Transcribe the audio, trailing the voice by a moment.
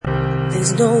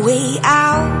There's no way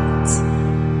out.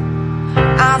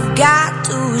 I've got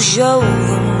to show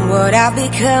them what I've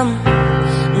become.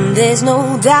 There's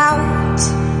no doubt.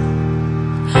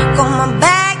 Got my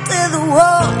back to the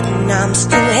wall and I'm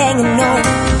still hanging on.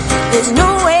 There's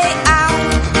no way out.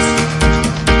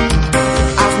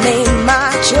 I've made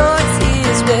my choice,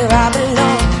 here's where I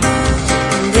belong.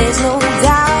 There's no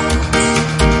doubt.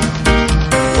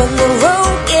 When the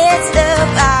road gets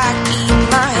tough, I keep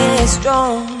my head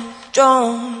strong,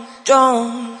 strong,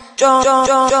 strong.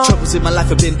 Troubles in my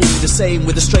life have been all the same,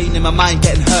 with a strain in my mind,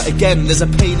 getting hurt again. There's a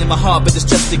pain in my heart, but it's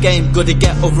just a game. Gotta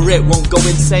get over it, won't go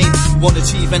insane. Won't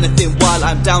achieve anything while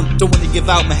I'm down. Don't wanna give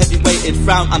out my heavy-weighted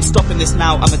frown. I'm stopping this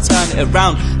now, I'ma turn it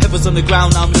around. Heaven's on the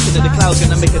ground, now I'm looking at the clouds.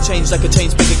 Gonna make a change like a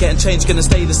change maker, getting changed. Gonna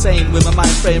stay the same with my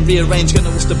mind frame rearranged.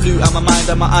 Gonna wash the blue out my mind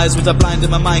and my eyes was a blind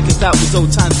in my mind. Cause that was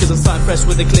old times, cause I'm starting fresh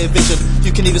with a clear vision.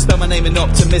 You can even spell my name in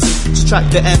optimism.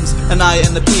 Subtract the M's, an I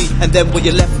and the P, and then what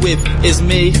you're left with is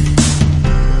me.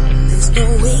 There's no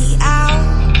way out.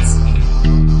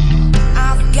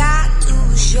 I've got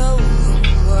to show them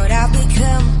what I've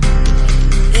become.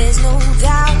 There's no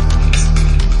doubt.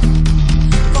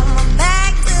 Got my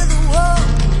back to the wall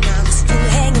and I'm still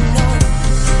hanging on.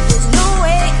 There's no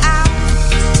way out.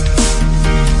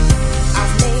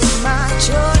 I've made my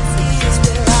choice, here's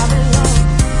where I belong.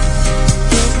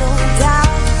 There's no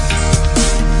doubt.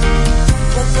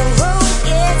 When the road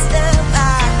gets tough,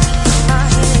 I keep my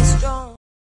head strong.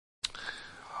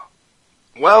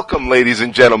 Welcome, ladies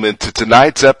and gentlemen, to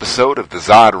tonight's episode of the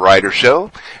Zod Rider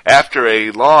Show. After a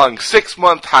long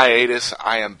 6-month hiatus,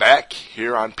 I am back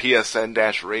here on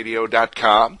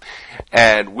psn-radio.com.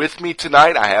 And with me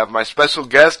tonight, I have my special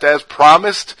guest, as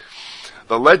promised,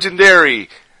 the legendary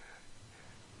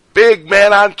big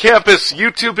man on campus,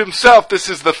 YouTube himself. This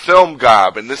is the Film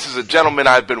Gob, and this is a gentleman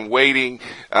I've been waiting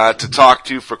to talk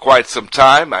to for quite some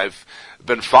time. I've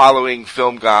been following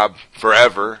Film Gob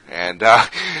forever, and I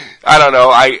don't know,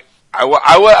 I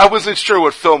wasn't sure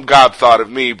what Film Gob thought of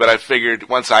me, but I figured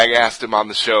once I asked him on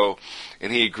the show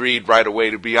and he agreed right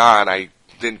away to be on, I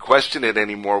didn't question it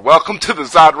anymore. Welcome to the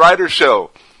Zod Rider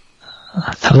Show.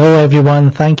 Hello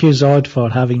everyone, thank you Zod for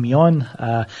having me on.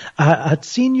 I had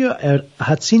seen you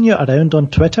around on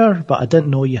Twitter, but I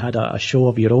didn't know you had a show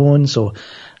of your own, so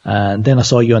and then I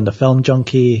saw you on the Film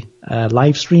Junkie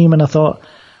live stream and I thought,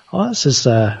 oh, this is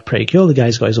pretty cool. The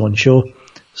guy's got his own show.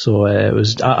 So it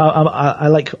was. I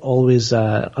like always.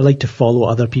 I like to follow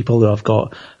other people who have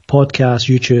got podcasts,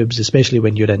 YouTubes, especially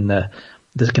when you're in the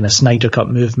kind of Snyder Cut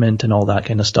movement and all that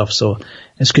kind of stuff. So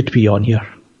it's good to be on here.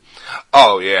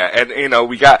 Oh yeah, and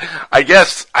we got. I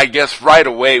guess right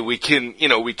away we can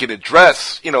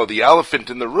address the elephant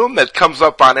in the room that comes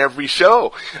up on every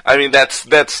show. I mean that's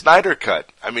Snyder Cut.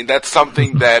 I mean that's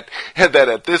something that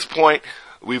at this point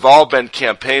we've all been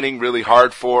campaigning really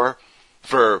hard for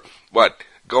what,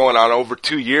 going on over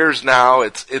 2 years now.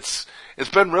 It's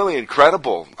been really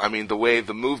incredible. I mean, the way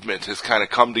the movement has kind of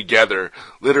come together,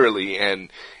 literally,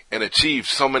 and achieved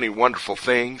so many wonderful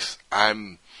things.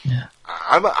 I'm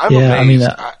amazed.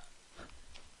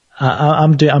 I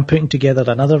mean, I'm putting together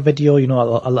another video.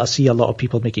 I see a lot of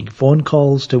people making phone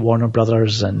calls to Warner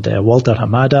Brothers and Walter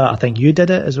Hamada. I think you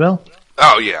did it as well.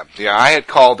 Oh yeah. I had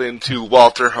called into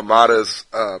Walter Hamada's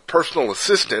personal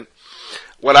assistant.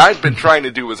 What I'd been trying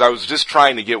to do was I was just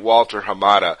trying to get Walter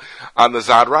Hamada on the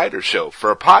Zod Rider Show for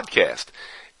a podcast.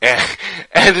 And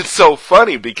it's so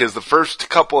funny because the first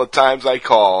couple of times I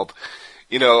called,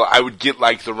 I would get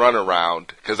like the runaround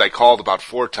because I called about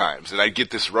 4 times and I'd get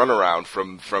this runaround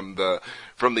from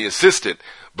the assistant.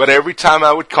 But every time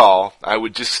I would call, I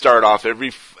would just start off every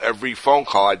phone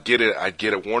call. I'd get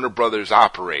a Warner Brothers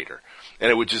operator, and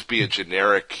it would just be a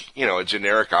generic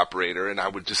operator, and I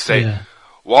would just say, yeah,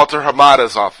 Walter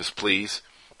Hamada's office, please.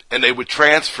 And they would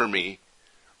transfer me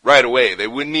right away. They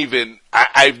wouldn't even,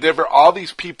 all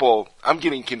these people, I'm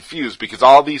getting confused because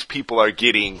all these people are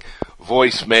getting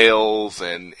voicemails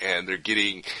and they're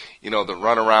getting, the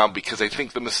runaround, because I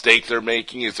think the mistake they're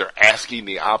making is they're asking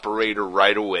the operator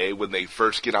right away when they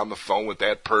first get on the phone with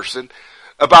that person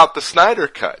about the Snyder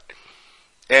Cut.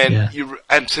 And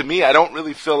and to me, I don't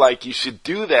really feel like you should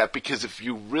do that, because if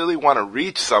you really want to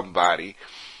reach somebody,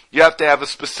 you have to have a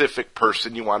specific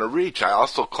person you want to reach. I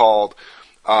also called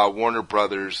Warner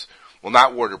Brothers, well,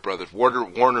 not Warner Brothers,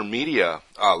 Warner Media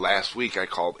last week. I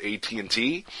called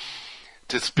AT&T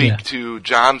to speak to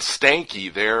John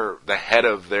Stankey, the head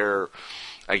of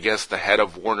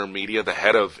Warner Media, the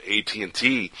head of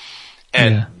AT&T,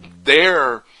 and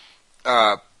the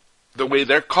way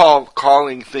their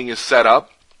calling thing is set up,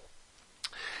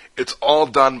 it's all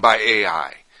done by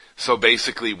AI. So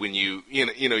basically, when you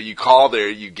call there,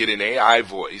 you get an AI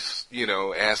voice,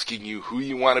 asking you who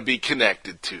you want to be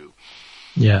connected to.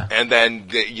 Yeah. And then,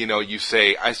 you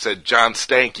say, I said, John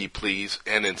Stanky, please.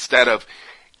 And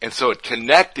so it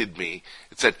connected me.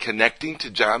 It said connecting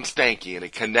to John Stanky, and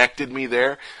it connected me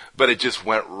there, but it just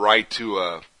went right to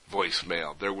a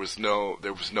voicemail. There was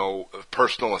no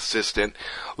personal assistant.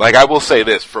 Like, I will say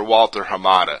this, for Walter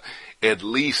Hamada, at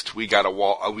least we got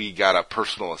a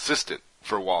personal assistant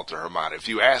for Walter Hamada. If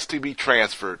you ask to be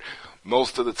transferred,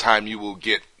 most of the time you will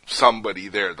get somebody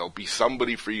there. There'll be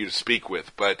somebody for you to speak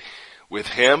with. But with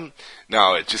him,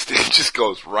 no, it just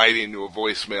goes right into a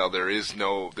voicemail.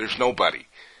 There's nobody.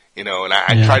 And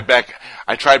I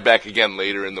tried back again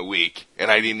later in the week,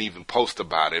 and I didn't even post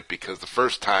about it because the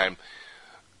first time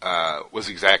was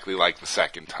exactly like the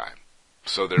second time.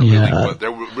 So there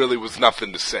really was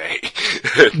nothing to say.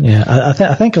 Yeah,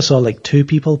 I think I saw like 2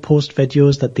 people post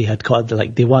videos that they had caught.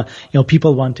 Like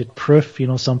people wanted proof.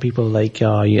 Some people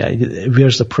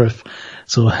where's the proof?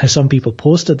 So some people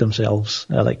posted themselves,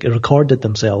 recorded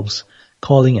themselves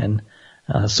calling in.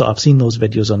 So I've seen those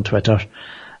videos on Twitter,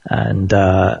 and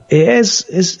it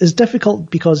is difficult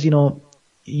because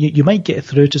you might get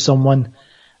through to someone,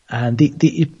 and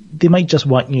they might just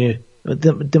want you.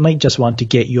 They might just want to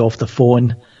get you off the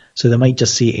phone, so they might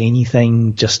just say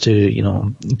anything just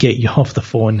to, get you off the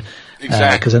phone.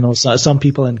 Exactly. Because I know some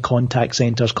people in contact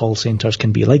centres, call centres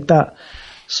can be like that.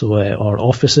 So, or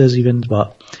offices even.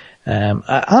 But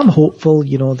I'm hopeful,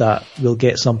 that we'll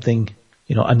get something,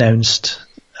 announced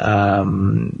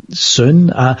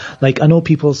soon. I know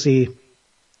people say,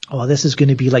 "Oh, this is going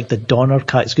to be like the Donner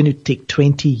cut. It's going to take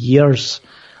 20 years."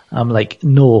 I'm like,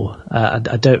 no, I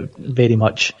doubt very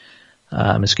much.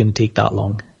 It's going to take that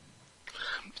long.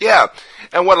 Yeah,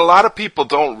 and what a lot of people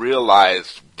don't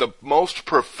realize, the most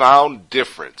profound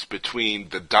difference between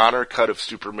the Donner cut of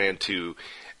Superman 2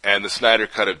 and the Snyder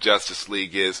cut of Justice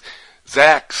League is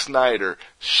Zack Snyder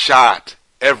shot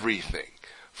everything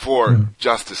for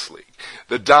Justice League.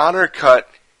 The Donner cut,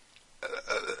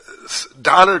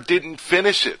 Donner didn't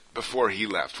finish it before he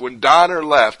left. When Donner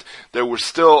left, there were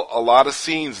still a lot of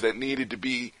scenes that needed to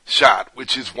be shot,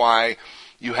 which is why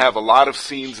you have a lot of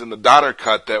scenes in the Donner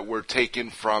cut that were taken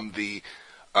from the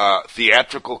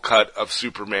theatrical cut of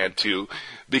Superman 2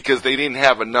 because they didn't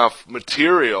have enough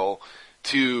material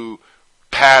to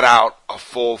pad out a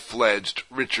full-fledged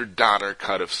Richard Donner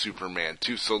cut of Superman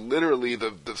 2. So literally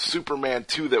the Superman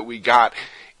 2 that we got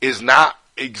is not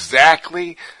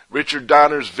exactly Richard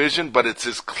Donner's vision, but it's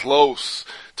as close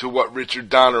to what Richard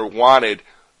Donner wanted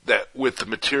that with the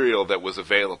material that was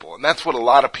available. And that's what a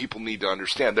lot of people need to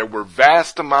understand. There were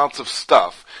vast amounts of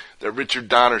stuff that Richard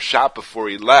Donner shot before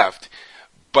he left,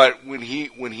 but when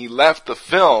he left the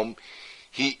film,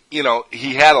 he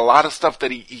had a lot of stuff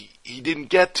that he didn't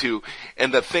get to.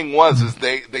 And the thing is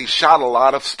they shot a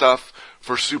lot of stuff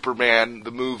for Superman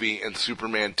the movie and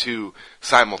Superman 2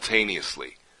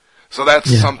 simultaneously. So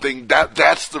that's something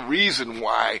that's the reason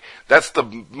why, that's the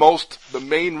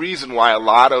main reason why a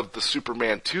lot of the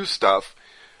Superman 2 stuff,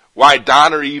 why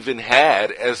Donner even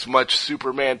had as much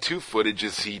Superman 2 footage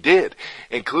as he did,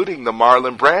 including the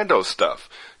Marlon Brando stuff.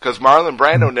 Because Marlon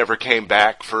Brando never came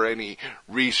back for any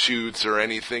reshoots or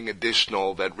anything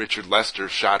additional that Richard Lester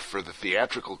shot for the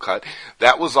theatrical cut.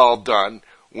 That was all done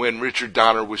when Richard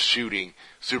Donner was shooting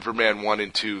Superman 1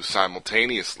 and 2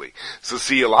 simultaneously. So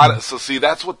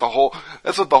that's what the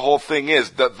whole thing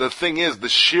is. The thing is, the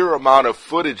sheer amount of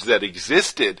footage that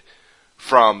existed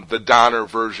from the Donner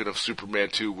version of Superman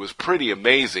 2 was pretty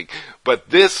amazing.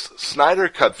 But this Snyder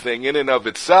cut thing in and of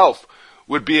itself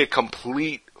would be a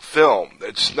complete film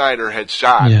that Snyder had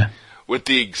shot with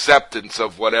the acceptance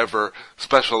of whatever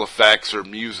special effects or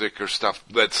music or stuff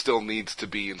that still needs to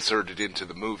be inserted into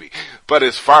the movie. But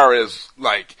as far as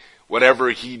whatever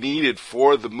he needed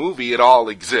for the movie, it all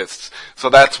exists. So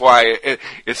that's why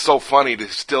it's so funny to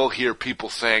still hear people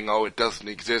saying, "Oh, it doesn't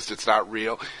exist, it's not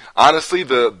real." Honestly,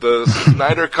 the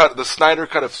Snyder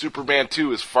cut of Superman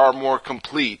 2 is far more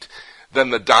complete than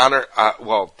the Donner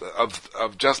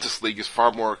of Justice League is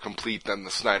far more complete than the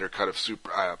Snyder cut of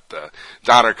the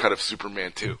Donner cut of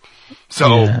Superman 2.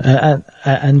 So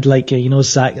and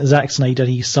Zack Snyder,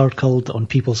 he circled on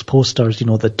people's posters, the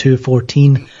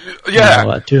 214,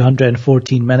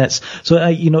 214 minutes. So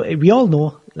we all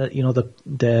know that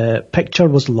the picture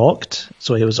was locked,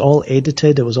 so it was all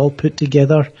edited, it was all put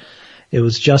together. It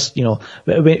was just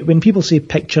when people say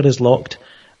picture is locked,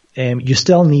 you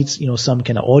still need, some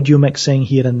kind of audio mixing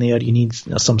here and there. You need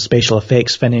some special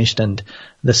effects finished and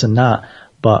this and that.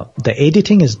 But the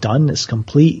editing is done. It's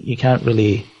complete. You can't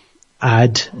really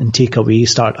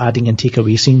start adding and take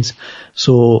away scenes.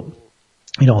 So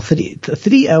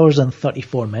 3 hours and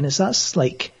 34 minutes.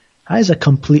 That is a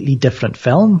completely different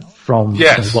film from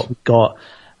what we got.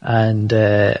 And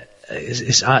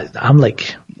I'm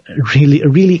like really,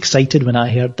 really excited when I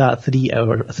heard that 3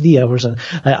 hours. And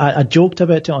I joked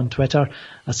about it on Twitter.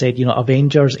 I said,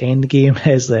 Avengers Endgame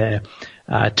is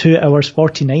 2 hours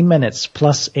 49 minutes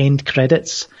plus end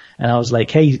credits. And I was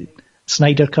like, hey,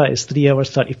 Snyder Cut is 3 hours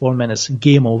 34 minutes.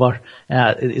 Game over.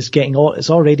 It's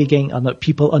already getting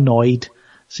people annoyed,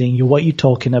 saying, what are you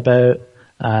talking about?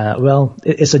 Well,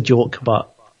 it's a joke,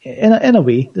 but in a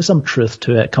way, there's some truth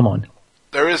to it. Come on.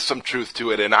 There is some truth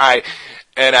to it, and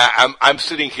I'm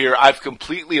sitting here. I've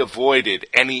completely avoided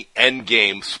any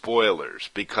Endgame spoilers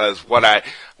because what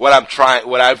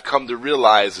I've come to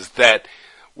realize is that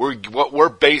we're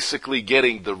basically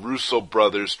getting the Russo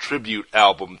brothers tribute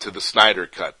album to the Snyder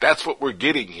Cut. That's what we're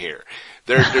getting here.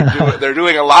 They're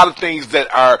doing a lot of things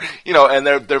that are, and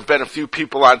there've been a few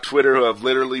people on Twitter who have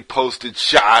literally posted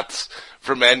shots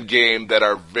from Endgame that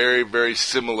are very, very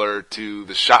similar to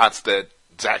the shots that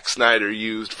Zack Snyder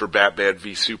used for Batman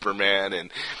v Superman,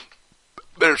 and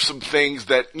there's some things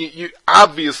that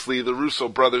obviously the Russo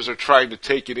brothers are trying to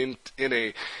take it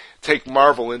take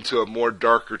Marvel into a more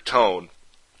darker tone,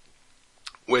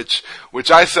 which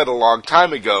I said a long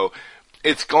time ago.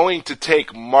 It's going to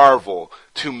take Marvel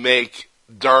to make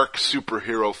dark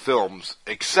superhero films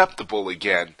acceptable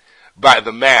again by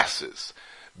the masses.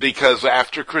 Because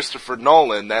after Christopher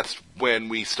Nolan, that's when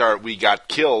we got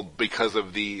killed because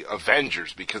of the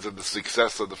Avengers, because of the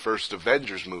success of the first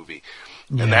Avengers movie.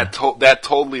 Yeah. And that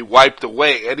totally wiped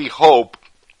away any hope,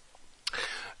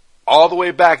 all the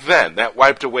way back then, that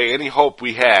wiped away any hope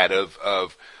we had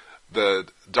of the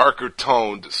darker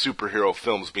toned superhero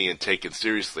films being taken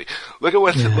seriously. Look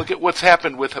at what's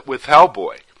happened with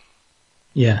Hellboy.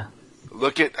 Yeah.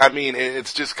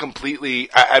 It's just completely,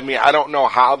 I don't know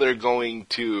how they're going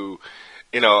to,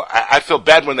 I feel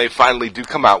bad when they finally do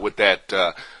come out with that,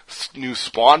 new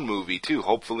Spawn movie too.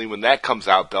 Hopefully when that comes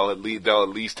out, they'll at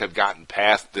least have gotten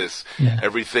past this,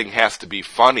 everything has to be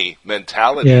funny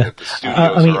mentality that the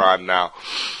studios are on now.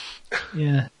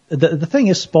 Yeah. The thing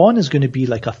is, Spawn is going to be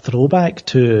like a throwback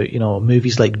to,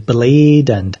 movies like Blade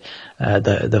and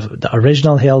the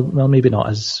original well, maybe not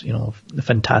as,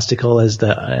 fantastical as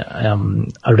the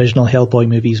original Hellboy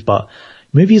movies, but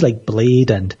movies like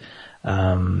Blade and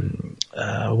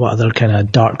what other kind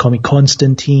of dark comic,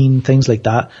 Constantine, things like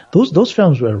that. Those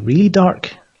films were really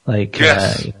dark, like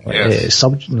hell,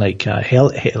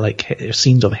 like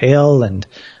scenes of hell and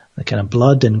the kind of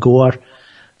blood and gore.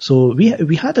 So we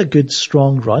had a good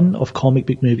strong run of comic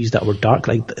book movies that were dark,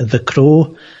 like The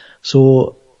Crow.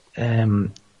 So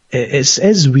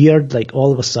it's weird, like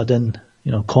all of a sudden,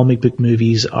 comic book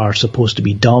movies are supposed to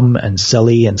be dumb and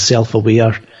silly and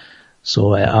self-aware.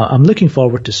 So I'm looking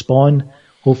forward to Spawn.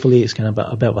 Hopefully it's kind of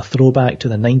a bit of a throwback to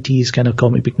the 90s kind of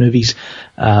comic book movies.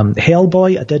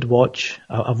 Hellboy, I did watch.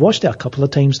 I've watched it a couple of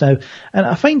times now, and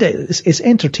I find it's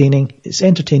entertaining. It's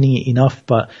entertaining enough,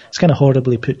 but it's kind of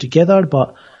horribly put together.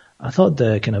 But I thought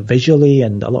the kind of visually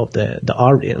and a lot of the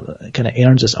R kind of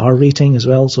earns its R rating as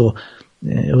well. So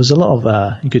it was a lot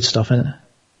of good stuff in it.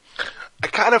 I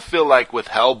kind of feel like with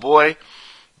Hellboy,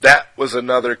 that was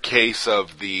another case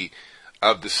of the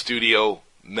studio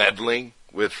meddling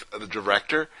with the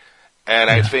director, and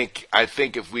I think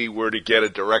if we were to get a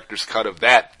director's cut of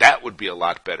that would be a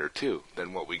lot better too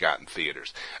than what we got in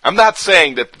theaters. I'm not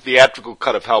saying that the theatrical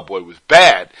cut of Hellboy was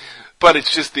bad, but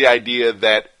it's just the idea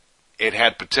that it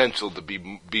had potential to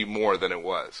be more than it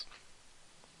was.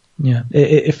 Yeah,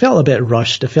 it felt a bit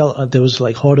rushed. It felt there was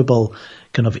like horrible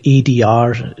kind of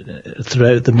ADR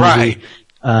throughout the movie.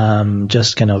 Right.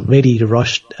 Just kind of very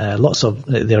rushed.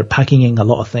 They're packing in a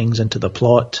lot of things into the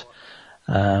plot.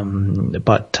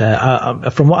 But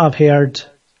from what I've heard,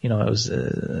 it was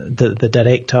the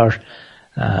director.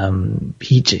 I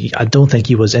don't think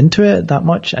he was into it that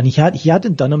much, and he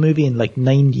hadn't done a movie in like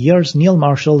 9 years. Neil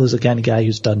Marshall is the kind of guy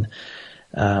who's done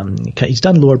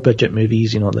lower budget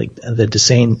movies, like The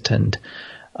Descent and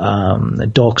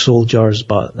Dog Soldiers,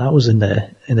 but that was in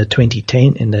the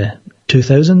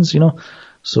 2000s,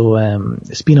 So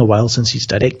it's been a while since he's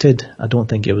directed. I don't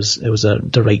think it was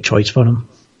the right choice for him.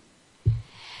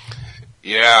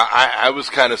 Yeah, I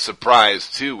was kind of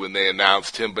surprised too when they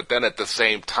announced him, but then at the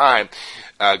same time,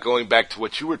 going back to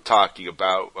what you were talking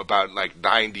about like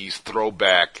 90s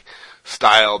throwback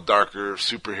style darker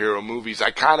superhero movies, I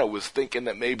kind of was thinking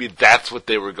that maybe that's what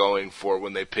they were going for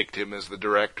when they picked him as the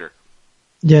director.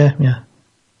 Yeah.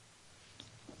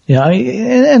 I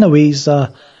mean, in a way, he's,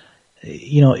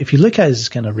 if you look at his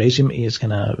kind of resume,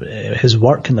 his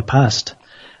work in the past,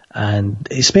 and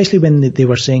especially when they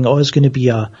were saying, it's going to be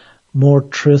a more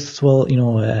truthful,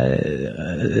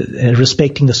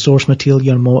 respecting the source material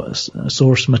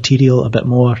a bit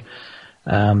more.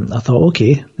 I thought,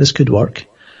 okay, this could work.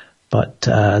 But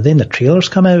then the trailers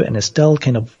come out, and it's still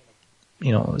kind of,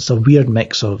 it's a weird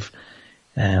mix of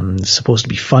it's supposed to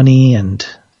be funny and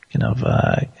kind of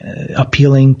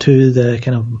appealing to the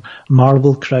kind of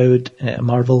Marvel crowd,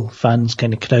 Marvel fans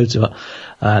kind of crowds, but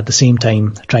at the same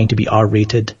time trying to be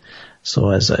R-rated.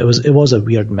 So it was a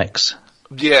weird mix.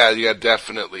 Yeah,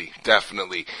 definitely.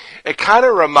 It kind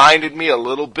of reminded me a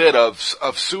little bit of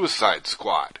Suicide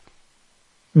Squad.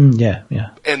 Yeah.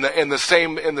 In the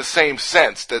same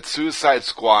sense that Suicide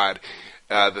Squad,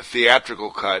 the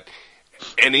theatrical cut,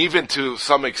 and even to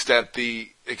some extent the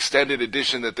extended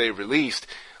edition that they released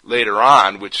later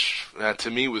on, which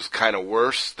to me was kind of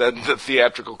worse than the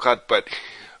theatrical cut, but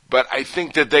I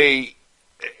think that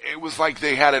it was like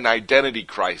they had an identity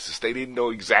crisis. They didn't know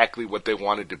exactly what they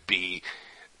wanted to be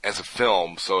as a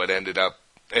film, so it ended up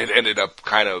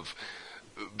kind of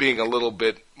being a little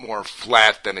bit more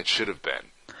flat than it should have been.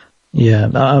 Yeah,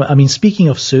 I mean, speaking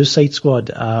of Suicide Squad,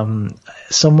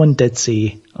 someone did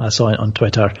say, I saw it on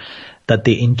Twitter, that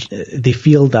they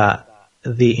feel that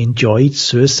they enjoyed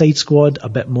Suicide Squad a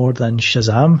bit more than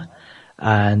Shazam,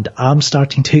 and I'm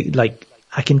starting to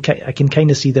I can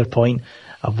kind of see their point.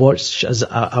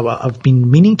 I've been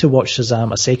meaning to watch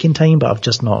Shazam a second time, but I've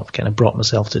just not kind of brought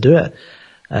myself to do it.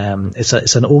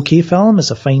 It's an okay film,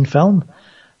 it's a fine film,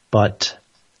 but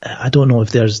I don't know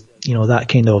if there's that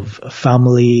kind of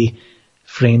family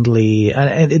friendly,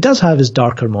 and it does have its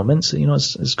darker moments.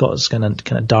 It's got its kind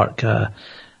of dark,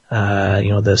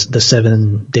 the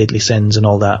 7 deadly sins and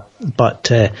all that.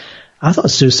 But I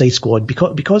thought Suicide Squad,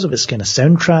 because of its kind of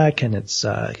soundtrack and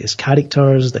its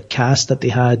characters, the cast that they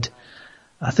had,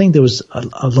 I think there was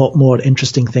a lot more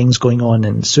interesting things going on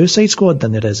in Suicide Squad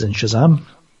than there is in Shazam.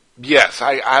 Yes,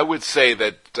 I would say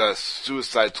that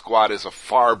Suicide Squad is a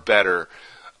far better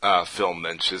film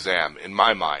than Shazam, in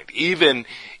my mind, even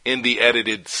in the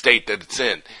edited state that it's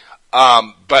in.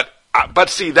 But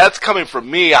see, that's coming from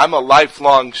me. I'm a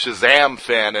lifelong Shazam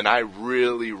fan, and I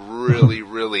really, really,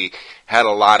 really had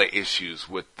a lot of issues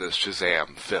with the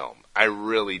Shazam film. I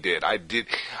really did. I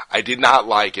did not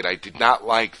like it. I did not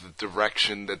like the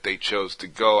direction that they chose to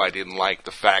go. I didn't like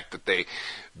the fact that they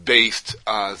based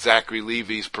Zachary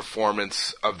Levi's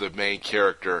performance of the main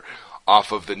character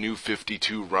off of the New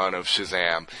 52 run of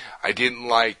Shazam. I didn't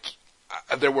like...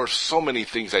 There were so many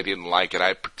things I didn't like, and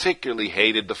I particularly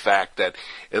hated the fact that,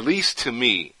 at least to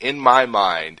me, in my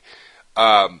mind,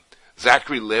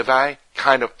 Zachary Levi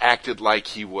kind of acted like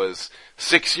he was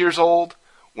 6 years old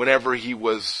whenever he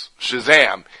was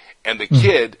Shazam, and the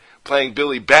kid playing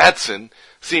Billy Batson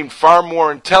seemed far more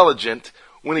intelligent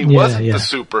when he wasn't the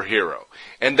superhero.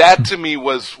 And that, to me,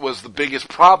 was the biggest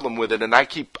problem with it, and I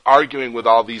keep arguing with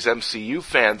all these MCU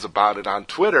fans about it on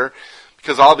Twitter,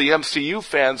 because all the MCU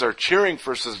fans are cheering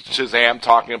for Shazam,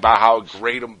 talking about how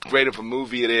great of a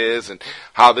movie it is, and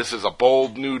how this is a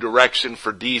bold new direction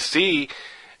for DC.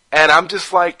 And I'm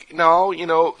just like, no,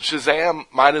 Shazam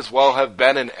might as well have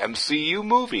been an MCU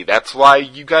movie. That's why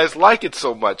you guys like it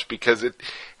so much, because it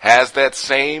has that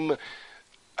same,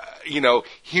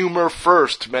 humor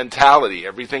first mentality.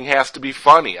 Everything has to be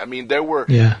funny. I mean, there were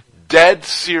dead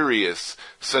serious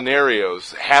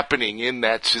scenarios happening in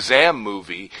that Shazam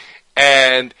movie,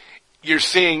 and you're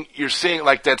seeing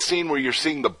like that scene where you're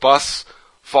seeing the bus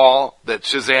fall, that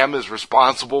Shazam is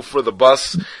responsible for the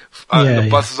bus. The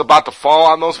bus is about to fall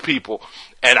on those people.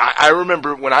 And I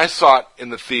remember when I saw it in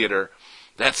the theater,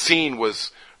 that scene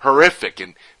was horrific,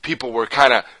 and people were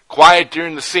kind of quiet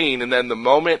during the scene, and then the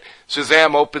moment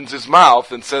Shazam opens his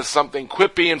mouth and says something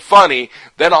quippy and funny,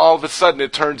 then all of a sudden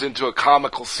it turns into a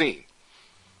comical scene.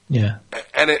 Yeah.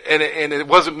 And it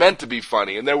wasn't meant to be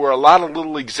funny, and there were a lot of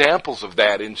little examples of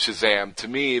that in Shazam to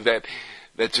me that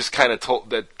just kind of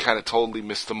totally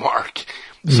missed the mark.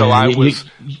 So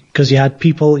because you had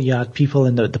people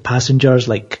in the passengers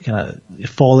like kind of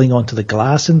falling onto the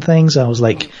glass and things. I was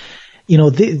like,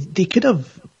 they could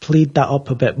have played that up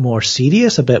a bit more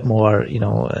serious, a bit more,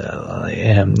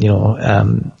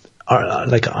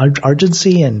 like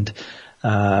urgency and.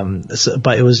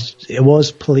 But it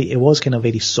was kind of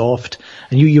very soft,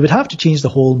 and you would have to change the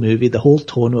whole movie. The whole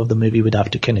tone of the movie would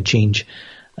have to kind of change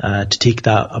to take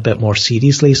that a bit more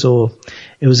seriously. So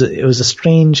it was a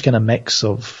strange kind of mix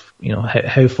of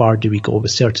how far do we go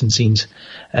with certain scenes,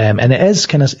 and it's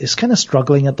kind of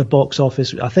struggling at the box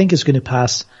office. I think it's going to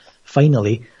pass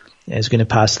finally. It's going to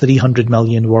pass 300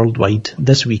 million worldwide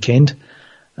this weekend,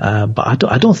 but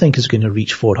I don't think it's going to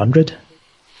reach 400.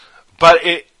 But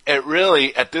it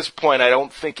really, at this point, I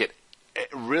don't think it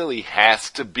really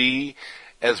has to be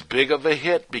as big of a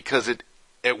hit because it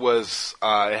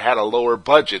had a lower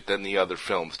budget than the other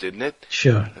films, didn't it?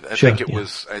 Sure. I think it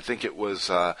was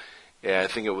a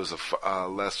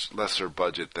lesser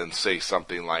budget than, say,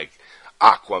 something like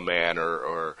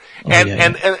Aquaman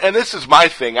and this is my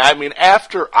thing. I mean,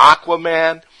 after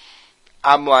Aquaman,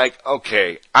 I'm like,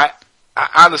 okay, I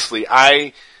honestly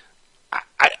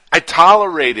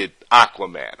tolerated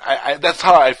Aquaman. That's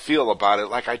how I feel about it.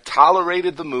 Like, I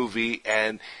tolerated the movie,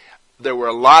 and there were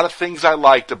a lot of things I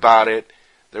liked about it.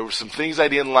 There were some things I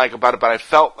didn't like about it, but I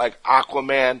felt like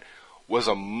Aquaman was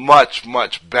a much,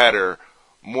 much better,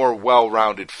 more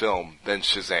well-rounded film than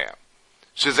Shazam.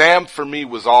 Shazam for me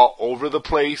was all over the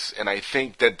place, and I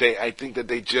kind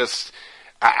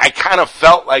of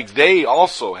felt like they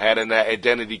also had an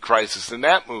identity crisis in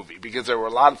that movie, because there were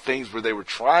a lot of things where they were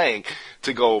trying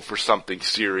to go for something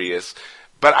serious.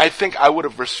 But I think I would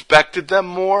have respected them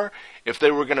more if they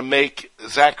were going to make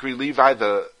Zachary Levi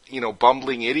the,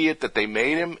 bumbling idiot that they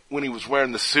made him when he was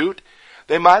wearing the suit.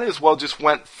 They might as well just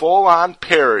went full-on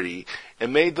parody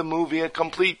and made the movie a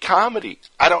complete comedy.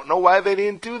 I don't know why they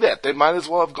didn't do that. They might as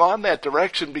well have gone that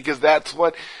direction, because that's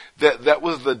what that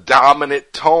was the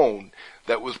dominant tone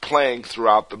that was playing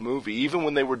throughout the movie. Even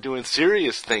when they were doing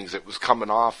serious things, it was coming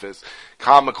off as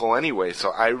comical anyway. So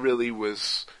I really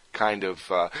was kind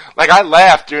of I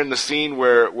laughed during the scene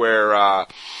where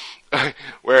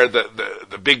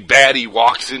the big baddie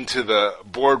walks into the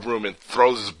boardroom and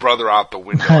throws his brother out the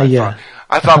window.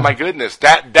 I thought, my goodness,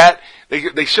 that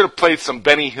they should have played some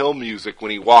Benny Hill music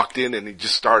when he walked in and he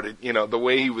just started, the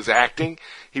way he was acting.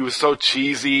 He was so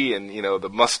cheesy, and, the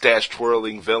mustache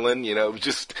twirling villain, it was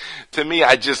just, to me,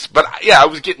 I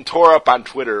was getting tore up on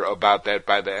Twitter about that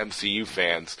by the MCU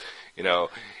fans,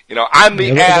 I'm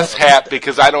the asshat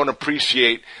because I don't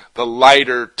appreciate the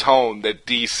lighter tone that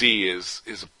DC is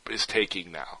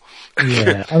taking now.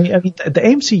 Yeah, I mean, the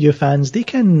MCU fans, they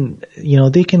can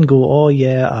go, oh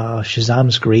yeah,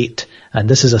 Shazam's great, and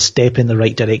this is a step in the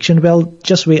right direction. Well,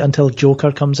 just wait until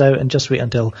Joker comes out, and just wait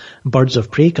until Birds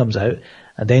of Prey comes out,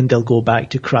 and then they'll go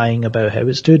back to crying about how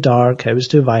it's too dark, how it's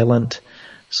too violent.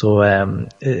 So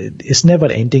it's never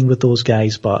ending with those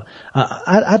guys. But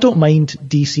I don't mind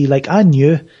DC. Like, I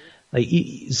knew,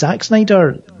 Zack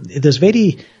Snyder,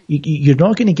 you're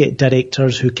not going to get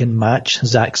directors who can match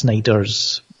Zack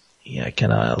Snyder's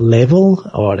kind of level,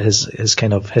 or his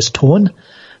kind of his tone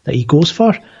that he goes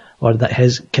for, or that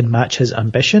can match his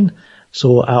ambition.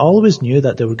 So I always knew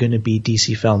that there were going to be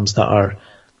DC films that are,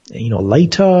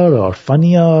 lighter or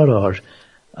funnier, or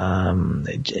a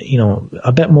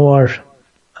bit more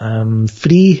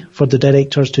free for the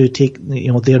directors to take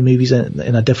their movies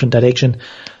in a different direction.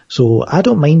 So I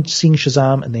don't mind seeing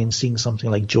Shazam and then seeing something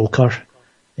like Joker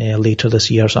later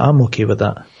this year. So I'm okay with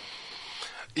that.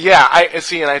 Yeah, I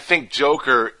see, and I think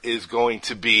Joker,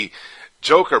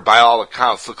 by all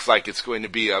accounts, looks like it's going to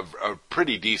be a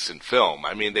pretty decent film.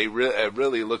 I mean, it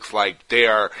really looks like they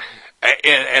are,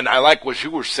 and I like what you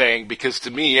were saying, because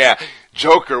to me,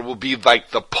 Joker will be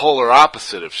like the polar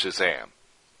opposite of Shazam.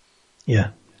 Yeah.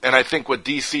 And I think what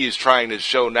DC is trying to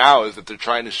show now is that they're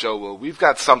trying to show, well, we've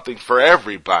got something for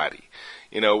everybody.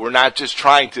 We're not just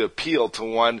trying to appeal to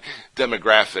one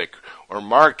demographic or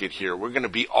market here. We're going to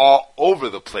be all over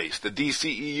the place. The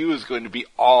DCEU is going to be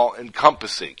all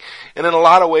encompassing. And in a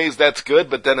lot of ways that's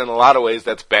good, but then in a lot of ways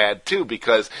that's bad too,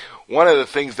 because one of the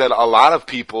things that a lot of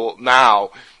people now,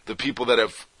 the people that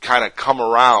have kind of come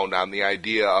around on the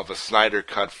idea of a Snyder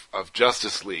cut of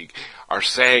Justice League, are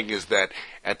saying is that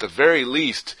at the very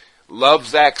least, love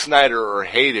Zack Snyder or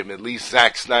hate him, at least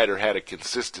Zack Snyder had a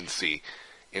consistency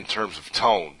in terms of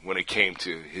tone when it came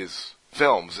to his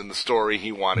films and the story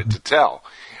he wanted to tell.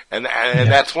 And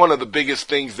that's one of the biggest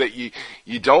things that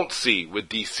you don't see with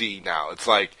DC now. It's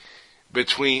like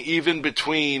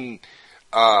between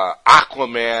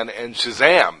Aquaman and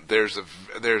Shazam,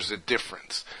 there's a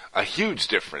difference, a huge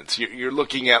difference. You're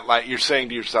looking at, you're saying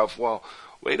to yourself, well,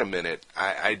 wait a minute,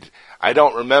 I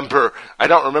don't remember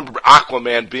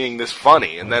Aquaman being this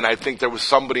funny. And then I think there was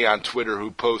somebody on Twitter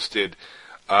who posted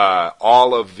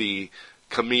all of the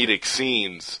comedic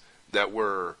scenes that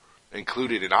were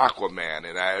included in Aquaman,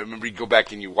 and I remember you go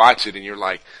back and you watch it and you're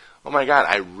like, oh my God,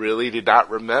 I really did not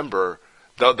remember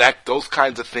those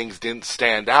kinds of things didn't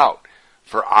stand out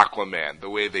for Aquaman the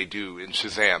way they do in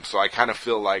Shazam. So I kind of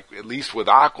feel like, at least with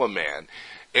Aquaman,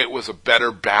 it was a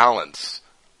better balance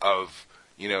of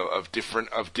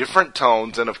different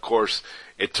tones, and of course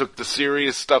it took the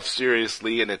serious stuff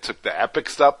seriously, and it took the epic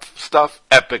stuff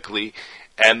epically,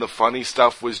 and the funny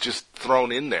stuff was just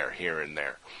thrown in there here and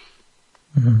there.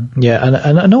 Mm-hmm. Yeah,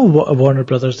 and I know Warner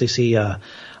Brothers, they say,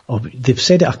 they've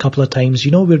said it a couple of times,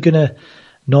 we're going to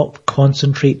not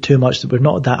concentrate too much, that we're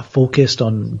not that focused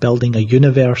on building a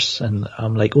universe. And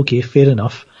I'm like, okay, fair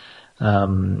enough.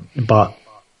 But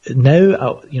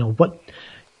now,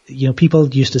 people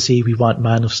used to say we want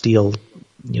Man of Steel,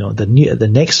 the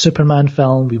next Superman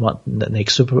film, we want the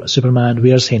next Superman,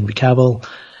 where's Henry Cavill?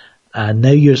 And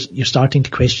now you're starting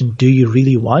to question, do you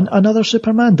really want another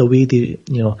Superman? The way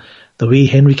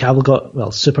Henry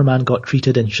Cavill Superman got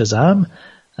treated in Shazam,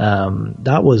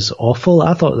 that was awful.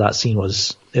 I thought that scene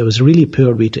was a really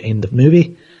poor way to end the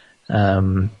movie.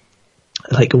 What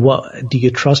do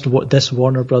you trust this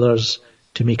Warner Brothers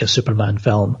to make a Superman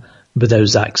film without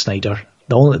Zack Snyder?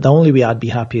 The only way I'd be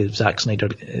happy if Zack Snyder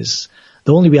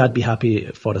the only way I'd be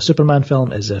happy for a Superman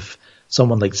film is if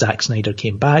someone like Zack Snyder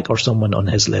came back, or someone on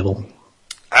his level.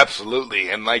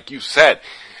 Absolutely, and like you said,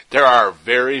 there are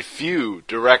very few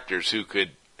directors who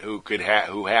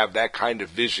have that kind of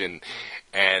vision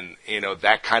and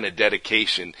that kind of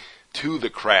dedication to the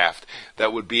craft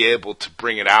that would be able to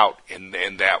bring it out in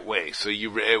that way. So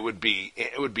it would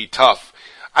be tough.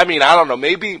 I mean, I don't know.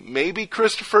 Maybe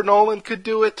Christopher Nolan could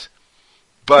do it.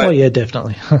 But, oh yeah,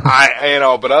 definitely.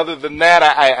 But other than that,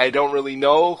 I don't really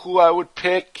know who I would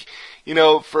pick,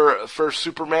 for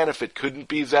Superman if it couldn't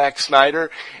be Zack Snyder.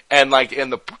 And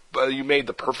you made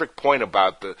the perfect point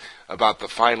about the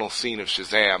final scene of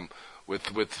Shazam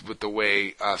with the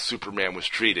way Superman was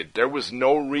treated. There was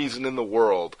no reason in the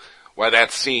world why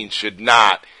that scene should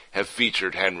not have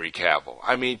featured Henry Cavill.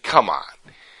 I mean, come on.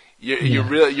 You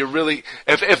really,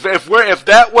 if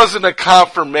that wasn't a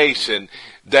confirmation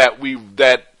that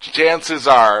chances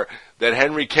are that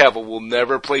Henry Cavill will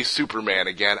never play Superman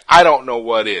again, I don't know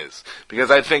what is.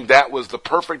 Because I think that was the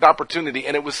perfect opportunity,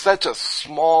 and it was such a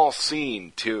small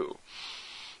scene too,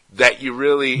 that you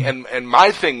really, and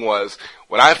my thing was,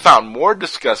 what I found more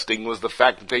disgusting was the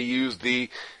fact that they used the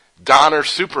Donner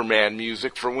Superman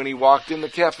music for when he walked in the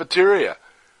cafeteria.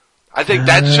 I think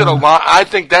that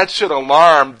should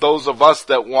alarm those of us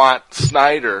that want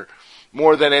Snyder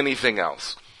more than anything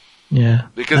else. Yeah,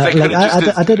 because they could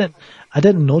have I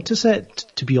didn't notice it,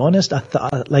 to be honest. I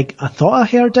thought I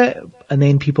heard it, and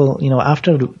then people,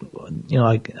 after,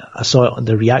 I saw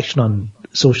the reaction on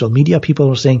social media, people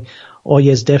were saying, "Oh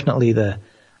yes, definitely the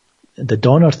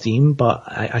Donner theme," but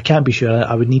I can't be sure.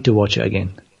 I would need to watch it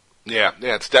again. Yeah,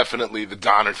 it's definitely the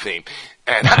Donner theme.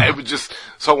 And I would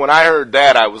so when I heard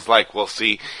that, I was like, well,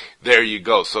 see, there you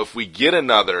go. So if we get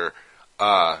another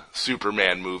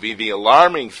Superman movie, the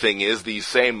alarming thing is these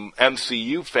same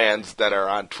MCU fans that are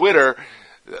on Twitter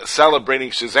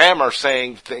celebrating Shazam are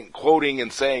quoting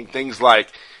and saying things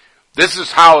like, "This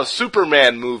is how a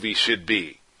Superman movie should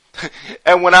be."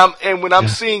 And when I'm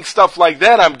seeing stuff like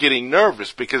that, I'm getting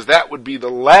nervous, because that would be the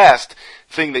last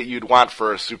thing that you'd want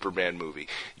for a Superman movie.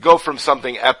 You go from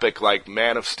something epic like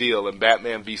Man of Steel and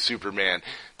Batman v Superman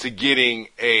to getting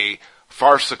a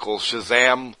farcical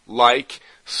Shazam-like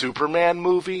Superman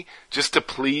movie just to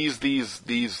please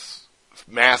these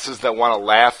masses that want to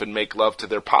laugh and make love to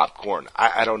their popcorn.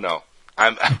 I don't know.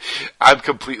 I'm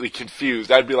completely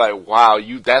confused. I'd be like, wow,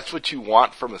 that's what you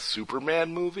want from a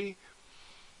Superman movie?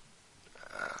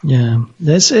 Yeah,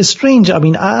 it's strange. I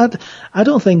mean, I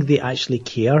don't think they actually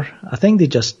care. I think they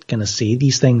just kind of say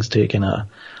these things to kind of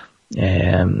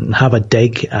have a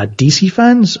dig at DC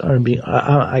fans.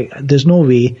 There's no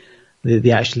way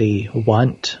they actually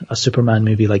want a Superman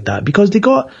movie like that, because they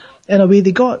got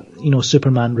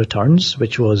Superman Returns,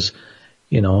 which was,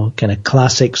 kind of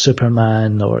classic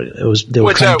Superman, or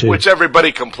which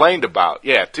everybody complained about.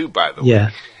 Yeah, too, by the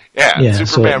way. Yeah,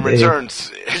 Superman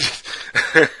Returns.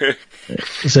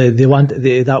 So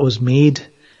that was made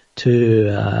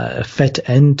to fit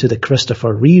into the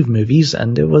Christopher Reeve movies,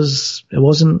 and it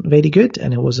wasn't very good,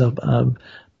 and it was a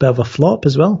bit of a flop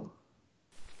as well.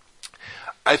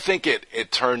 I think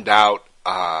it turned out.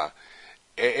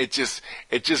 It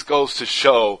just goes to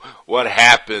show what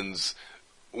happens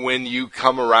when you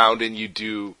come around and you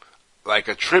do like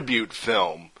a tribute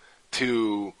film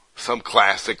to some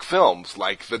classic films,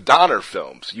 like the Donner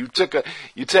films. You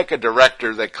take a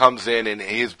director that comes in and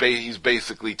he's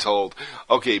basically told,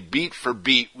 okay, beat for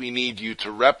beat, we need you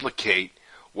to replicate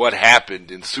what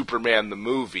happened in Superman the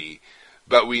movie,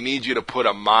 but we need you to put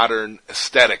a modern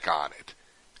aesthetic on it.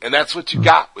 And that's what you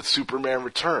got with Superman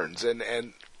Returns.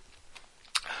 And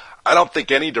I don't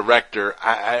think any director,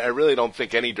 I really don't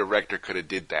think any director could have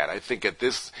did that. I think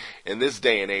in this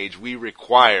day and age, we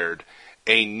required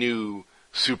a new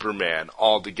Superman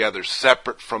altogether,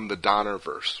 separate from the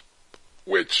Donnerverse,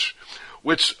 which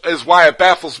is why it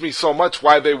baffles me so much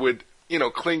why they would,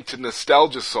 cling to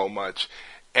nostalgia so much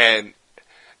and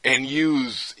and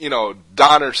use,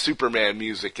 Donner Superman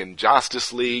music in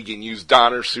Justice League and use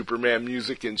Donner Superman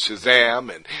music in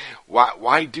Shazam. And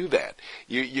why do that?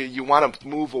 You want to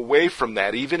move away from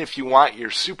that. Even if you want your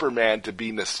Superman to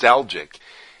be nostalgic,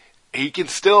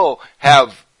 he's still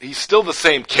the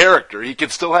same character. He can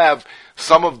still have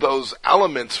some of those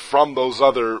elements from those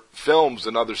other films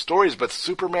and other stories, but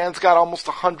Superman's got almost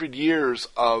 100 years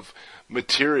of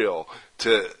material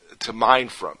to mine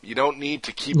from. You don't need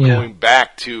to keep going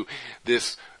back to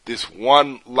this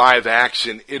one live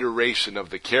action iteration of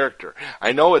the character.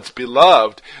 I know it's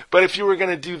beloved, but if you were going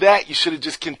to do that, you should have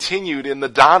just continued in the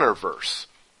Donnerverse.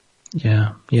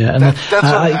 Yeah. And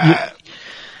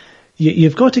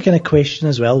you've got to kind of question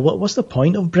as well, what's the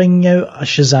point of bringing out a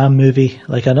Shazam movie?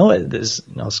 Like, I know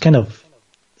it's kind of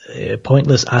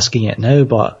pointless asking it now,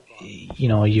 but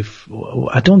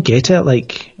I don't get it.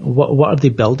 Like, what are they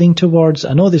building towards?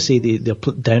 I know they say they're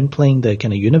downplaying the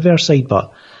kind of universe side,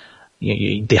 but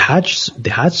they had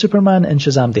Superman in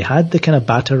Shazam. They had the kind of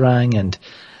Batarang and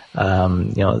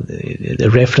the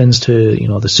reference to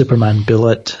the Superman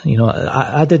bullet.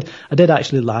 I did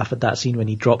actually laugh at that scene when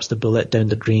he drops the bullet down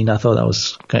the drain. I thought that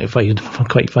was quite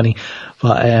funny.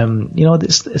 But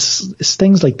it's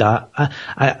things like that.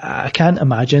 I can't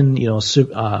imagine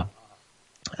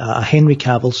a Henry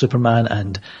Cavill Superman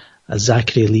and a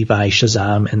Zachary Levi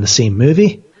Shazam in the same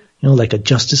movie, like a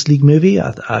Justice League movie.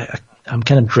 I'm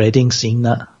kind of dreading seeing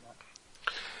that.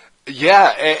 Yeah,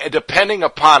 and depending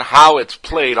upon how it's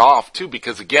played off too,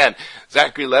 because again,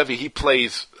 Zachary Levi, he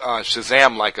plays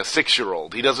Shazam like a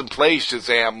 6-year-old. He doesn't play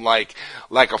Shazam like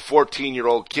a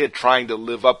 14-year-old kid trying to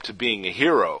live up to being a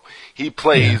hero. He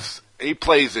plays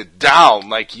it down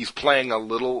like he's playing a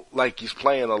little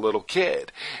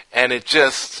kid. And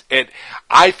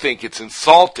I think it's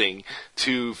insulting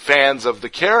to fans of the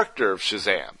character of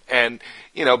Shazam. And,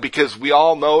 because we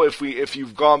all know if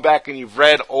you've gone back and you've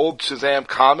read old Shazam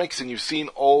comics and you've seen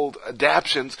old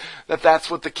adaptions, that's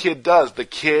what the kid does. The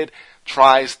kid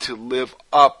tries to live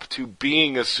up to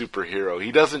being a superhero.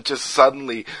 He doesn't just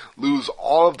suddenly lose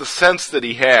all of the sense that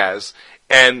he has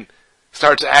and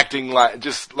starts acting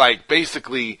like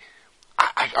basically,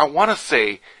 I want to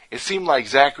say it seemed like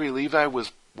Zachary Levi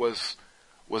was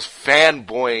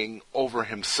fanboying over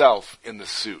himself in the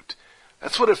suit.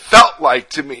 That's what it felt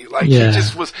like to me. Like he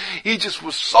just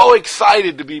was so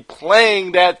excited to be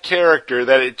playing that character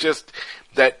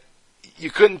that you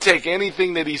couldn't take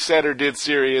anything that he said or did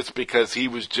serious because he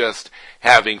was just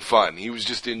having fun. He was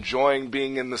just enjoying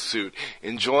being in the suit,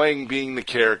 enjoying being the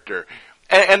character.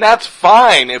 And that's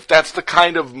fine if that's the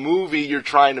kind of movie you're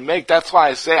trying to make. That's why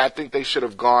I say I think they should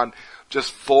have gone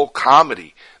just full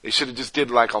comedy. They should have just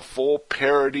did like a full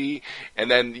parody,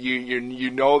 and then you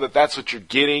know that's what you're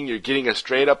getting. You're getting a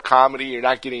straight up comedy. You're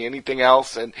not getting anything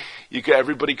else, and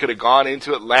everybody could have gone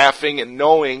into it laughing and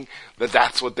knowing that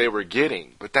that's what they were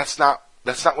getting. But that's not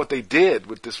what they did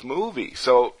with this movie.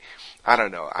 So I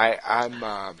don't know.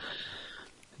 I'm.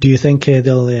 Do you think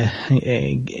they'll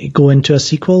go into a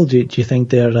sequel? Do you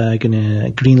think they're going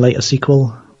to greenlight a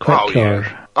sequel quick?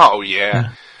 Oh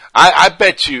yeah. I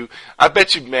bet you,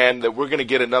 man, that we're going to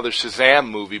get another Shazam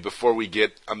movie before we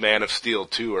get a Man of Steel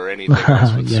 2 or anything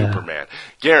else with Superman.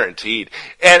 Guaranteed.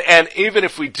 And even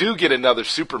if we do get another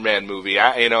Superman movie,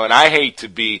 and I hate to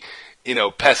be,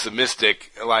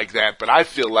 pessimistic like that, but I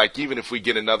feel like even if we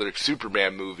get another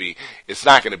Superman movie, it's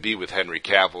not going to be with Henry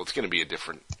Cavill. It's going to be a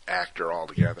different actor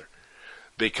altogether.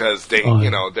 Because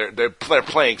they're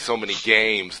playing so many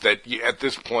games that at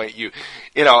this point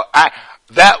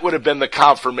that would have been the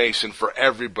confirmation for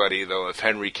everybody though if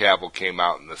Henry Cavill came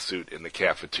out in the suit in the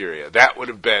cafeteria. That would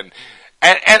have been,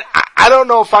 and I don't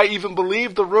know if I even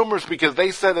believe the rumors because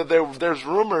they said that there's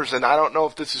rumors and I don't know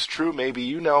if this is true.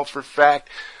 Maybe for a fact,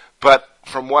 but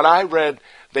from what I read,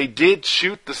 they did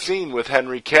shoot the scene with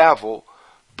Henry Cavill,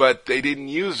 but they didn't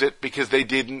use it because they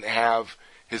didn't have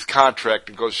his contract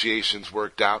negotiations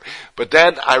worked out. But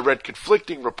then I read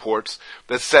conflicting reports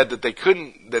that said that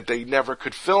they never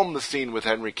could film the scene with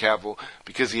Henry Cavill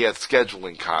because he had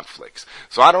scheduling conflicts.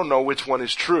 So I don't know which one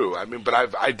is true. I mean,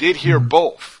 but I did hear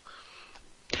both.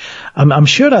 I'm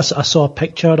sure I saw a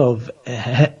picture of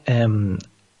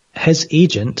his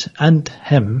agent and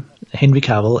him, Henry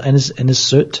Cavill, in his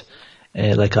suit,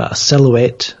 like a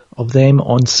silhouette of them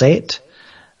on set.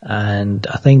 And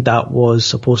I think that was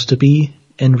supposed to be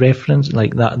in reference,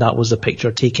 like that was the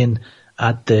picture taken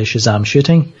at the Shazam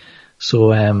shooting.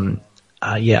 So,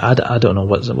 I don't know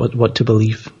what to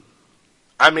believe.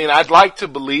 I mean, I'd like to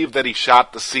believe that he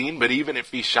shot the scene, but even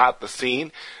if he shot the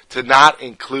scene, to not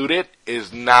include it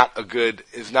is not a good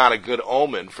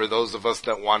omen for those of us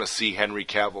that want to see Henry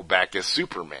Cavill back as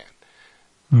Superman.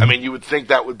 I mean, you would think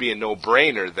that would be a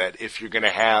no-brainer, that if you're going to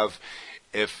have,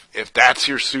 if that's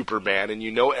your Superman and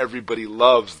you know everybody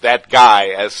loves that guy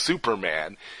as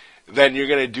Superman, then you're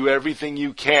going to do everything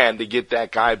you can to get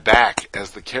that guy back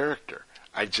as the character.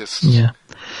 Yeah.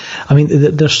 I mean,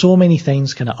 there's so many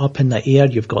things kind of up in the air.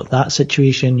 You've got that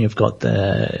situation. You've got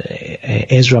the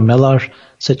Ezra Miller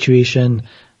situation.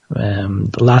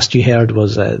 The last you heard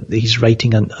was he's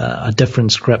writing a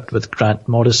different script with Grant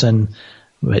Morrison,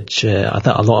 which I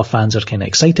think a lot of fans are kind of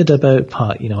excited about,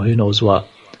 but, who knows what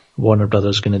Warner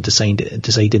Brothers is going to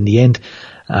decide in the end.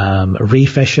 Ray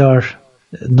Fisher,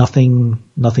 nothing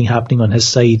happening on his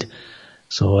side.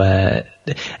 So I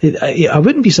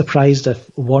wouldn't be surprised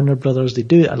if Warner Brothers, they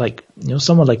do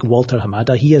someone like Walter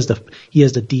Hamada. He is the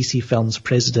DC Films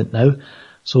president now.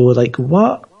 So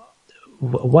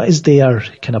what is their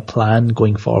kind of plan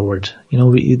going forward?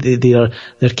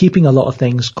 They're keeping a lot of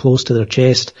things close to their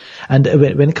chest. And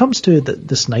when it comes to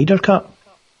the Snyder Cut,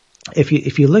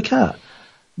 if you look at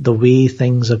the way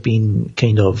things have been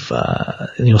kind of,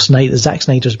 Zack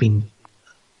Snyder's been,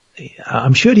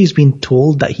 I'm sure he's been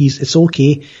told that it's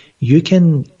okay. You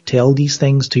can tell these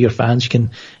things to your fans. You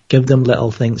can give them little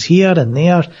things here and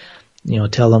there.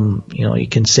 Tell them, you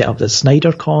can set up the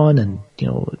Snyder Con, and,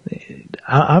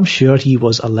 I'm sure he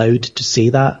was allowed to say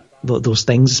those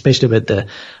things, especially about the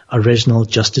original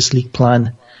Justice League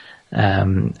plan,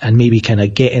 and maybe kind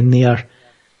of get in there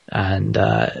and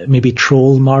maybe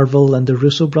troll Marvel and the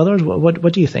Russo brothers.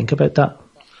 What do you think about that?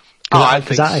 I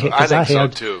think so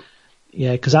too.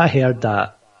 Yeah, because I heard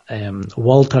that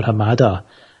Walter Hamada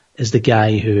is the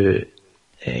guy who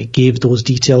gave those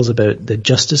details about the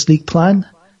Justice League plan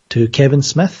to Kevin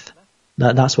Smith.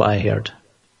 That's what I heard.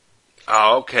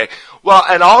 Oh, okay. Well,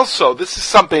 and also, this is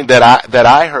something that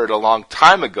I heard a long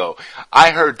time ago.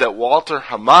 I heard that Walter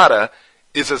Hamada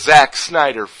is a Zack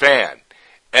Snyder fan,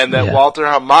 and that Walter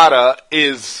Hamada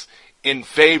is in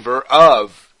favor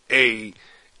of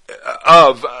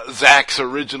Zack's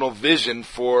original vision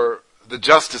for the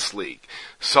Justice League.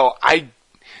 So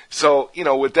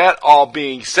with that all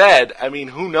being said, I mean,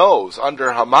 who knows under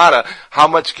Hamada how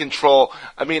much control?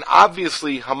 I mean,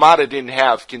 obviously Hamada didn't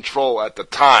have control at the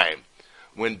time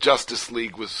when Justice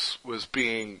League was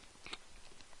being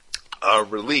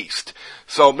released.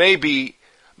 So maybe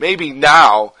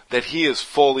now that he is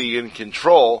fully in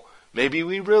control, maybe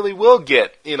we really will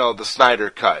get, the Snyder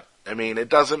Cut. I mean, it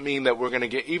doesn't mean that we're going to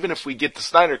get, even if we get the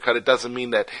Snyder Cut, it doesn't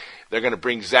mean that they're going to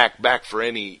bring Zack back for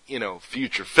any,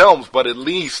 future films, but at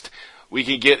least we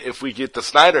can get, if we get the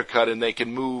Snyder Cut and they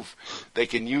can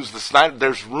use the Snyder,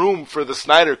 there's room for the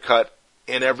Snyder Cut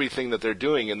in everything that they're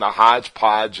doing, in the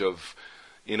hodgepodge of,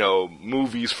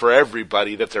 movies for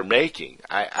everybody that they're making.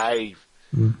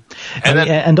 And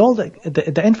all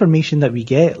the information that we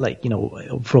get,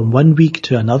 from one week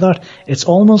to another, it's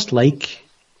almost like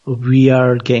we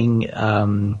are getting,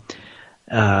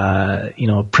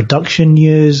 production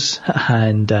news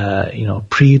and,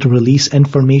 pre-release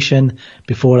information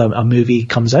before a movie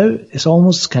comes out. It's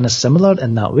almost kind of similar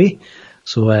in that way.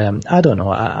 So, I don't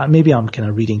know. Maybe I'm kind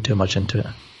of reading too much into it.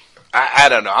 I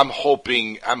don't know. I'm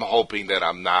hoping that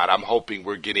I'm not. I'm hoping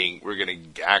we're going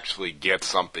to actually get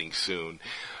something soon.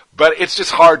 But it's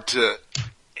just hard to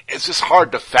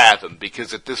fathom,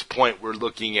 because at this point we're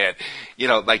looking at,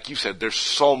 like you said, there's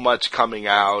so much coming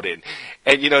out, and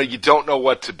you don't know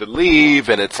what to believe,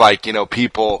 and it's like,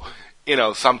 people,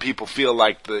 some people feel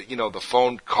like the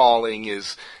phone calling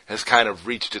has kind of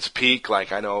reached its peak.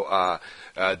 Like I know,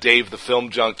 Dave the Film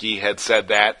Junkie had said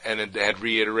that, and had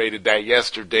reiterated that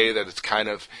yesterday, that it's kind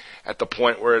of at the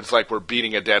point where it's like we're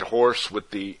beating a dead horse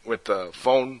with the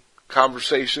phone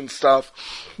conversation stuff.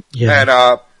 Yeah.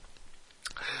 And,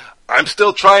 I'm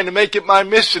still trying to make it my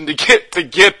mission to get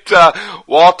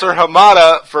Walter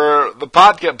Hamada for the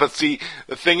podcast. But see,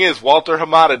 the thing is, Walter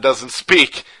Hamada doesn't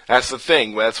speak. That's the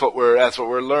thing. That's what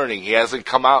we're learning. He hasn't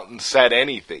come out and said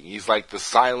anything. He's like the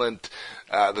silent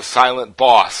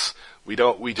boss. We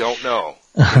don't know.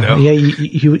 Yeah,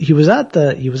 he was at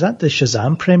the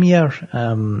Shazam premiere,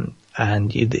 and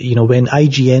when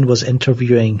IGN was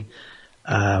interviewing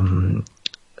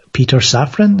Peter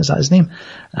Safran, is that his name?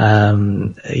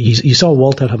 You saw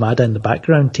Walter Hamada in the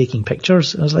background taking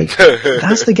pictures. I was like,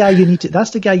 that's the guy you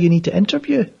need to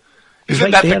interview.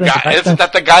 Isn't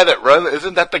that the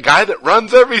guy that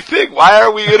runs everything? Why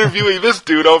are we interviewing this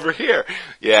dude over here?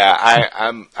 Yeah,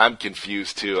 I'm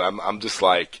confused too. I'm just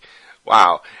like,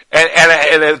 wow.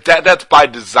 And that's by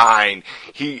design.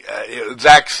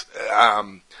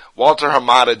 Walter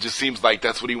Hamada just seems like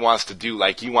that's what he wants to do.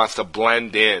 Like he wants to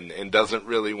blend in and doesn't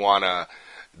really want to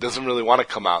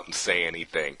come out and say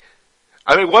anything.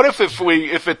 I mean, what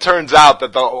if it turns out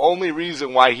that the only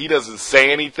reason why he doesn't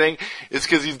say anything is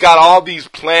because he's got all these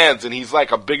plans and he's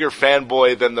like a bigger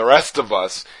fanboy than the rest of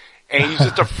us, and he's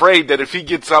just afraid that if he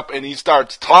gets up and he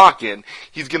starts talking,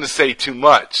 he's going to say too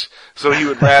much. So he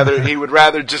would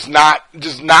rather just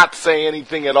not say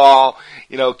anything at all.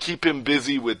 Keep him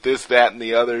busy with this, that, and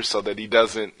the other, so that he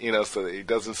doesn't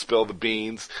spill the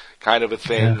beans, kind of a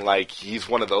thing. Yeah. Like he's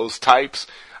one of those types.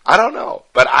 I don't know,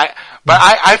 but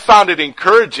I found it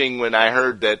encouraging when I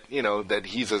heard that that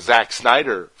he's a Zack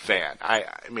Snyder fan. I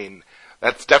mean,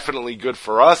 that's definitely good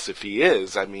for us if he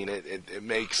is. I mean,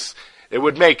 it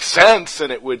would make sense,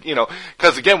 and it would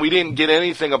because again, we didn't get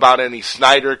anything about any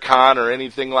Snyder Con or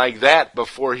anything like that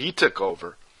before he took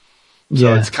over.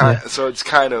 So it's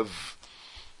kind of.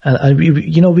 And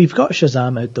we've got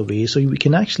Shazam out the way, so we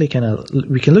can actually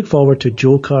we can look forward to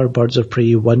Joker, Birds of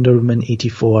Prey, Wonder Woman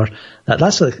 84.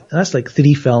 That's like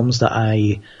 3 films that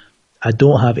I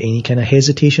don't have any kind of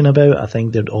hesitation about. I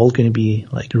think they're all going to be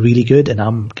like really good, and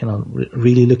I'm kind of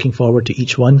really looking forward to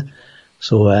each one.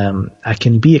 So I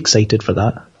can be excited for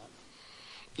that.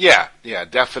 Yeah,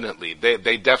 definitely.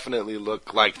 They definitely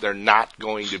look like they're not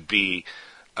going to be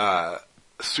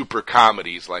super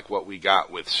comedies like what we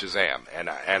got with Shazam, and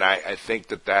I think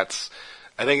that's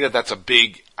a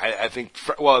big.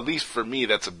 At least for me,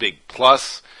 that's a big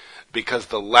plus, because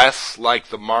the less like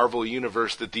the Marvel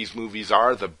universe that these movies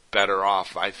are, the better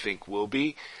off I think we'll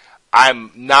be.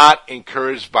 I'm not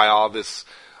encouraged by all this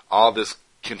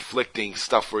conflicting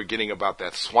stuff we're getting about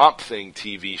that Swamp Thing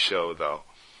TV show, though.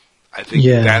 I think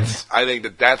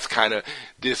that's kind of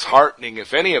disheartening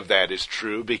if any of that is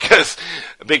true, because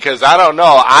I don't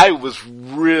know. I was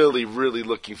really, really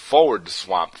looking forward to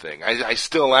Swamp Thing. I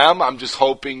still am. I'm just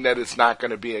hoping that it's not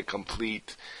going to be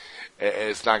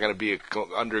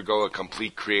undergo a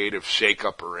complete creative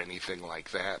shakeup or anything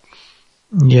like that.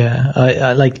 Yeah,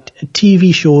 I like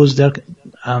TV shows.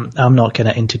 I'm not kind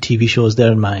of into TV shows.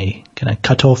 They're my kind of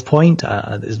cutoff point.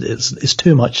 It's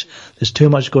too much. There's too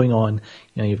much going on.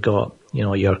 You've got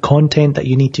your content that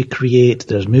you need to create.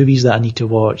 There's movies that I need to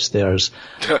watch. There's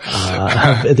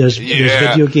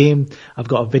video game. I've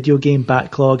got a video game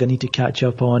backlog I need to catch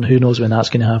up on. Who knows when that's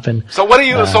going to happen? So what do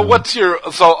you?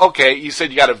 Okay, you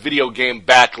said you got a video game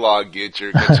backlog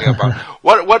you're catching up on.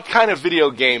 What kind of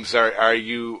video games are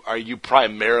you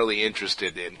primarily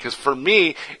interested in? Because for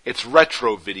me, it's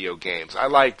retro video games. I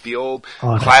like the old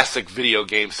classic video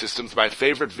game systems. My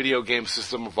favorite video game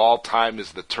system of all time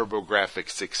is the TurboGrafx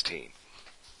 16.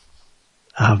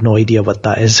 I have no idea what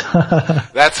that is.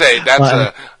 That's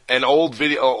an old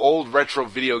retro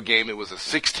video game. It was a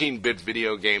 16-bit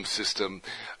video game system.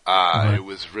 It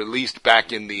was released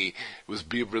back in the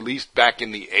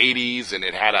 80s, and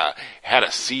it had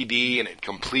a CD, and it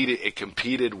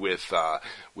competed with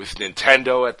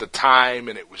Nintendo at the time,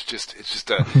 and it's just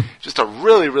a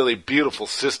really, really beautiful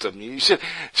system. You should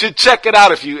check it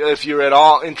out if you're at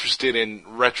all interested in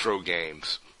retro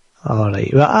games. All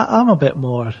right. Well, I'm a bit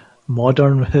more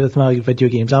modern with my video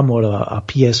games. I'm more of a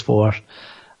PS4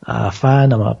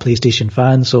 fan. I'm a PlayStation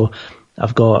fan, so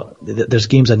there's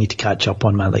games I need to catch up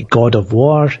on, like God of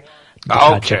War.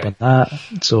 Catch up on that.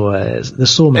 So there's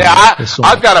so many. Yeah,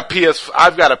 I've got a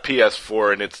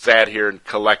PS4, and it's sat here and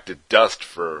collected dust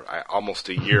for almost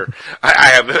a year.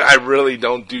 I really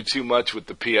don't do too much with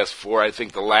the PS4. I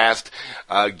think the last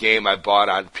game I bought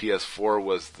on PS4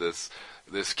 was this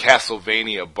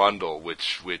Castlevania bundle,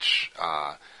 which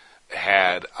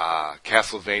had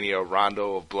Castlevania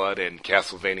Rondo of Blood and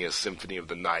Castlevania Symphony of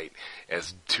the Night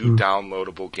as 2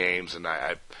 downloadable games, and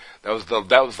that was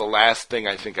the last thing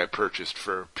I think I purchased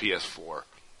for PS4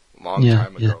 a long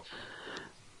time ago. Yeah.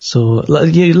 So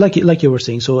like you were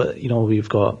saying, so I've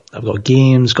got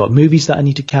games, got movies that I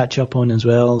need to catch up on as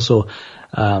well. So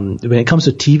when it comes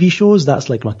to TV shows, that's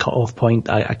like my cut-off point.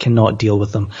 I cannot deal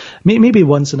with them. Maybe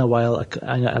once in a while,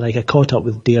 I caught up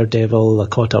with Daredevil. I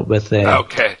caught up with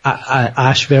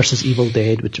Ash versus Evil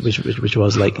Dead, which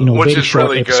was like which very short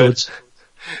really episodes.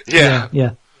 Good.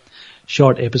 Yeah,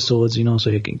 short episodes. So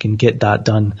you can get that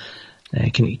done.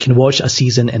 You can watch a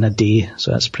season in a day, so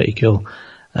that's pretty cool.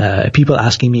 People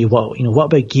asking me what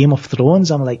about Game of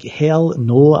Thrones? I'm like, hell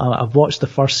no. I've watched the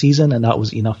first season and that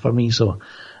was enough for me. So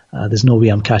there's no way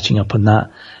I'm catching up on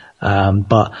that.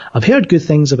 But I've heard good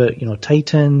things about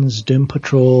Titans, Doom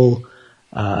Patrol,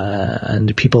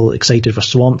 and people excited for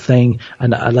Swamp Thing.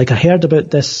 And I heard about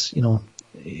this.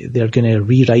 They're going to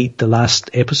rewrite the last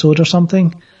episode or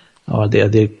something, or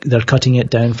they're cutting it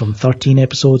down from 13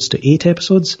 episodes to 8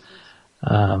 episodes.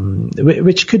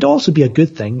 Which could also be a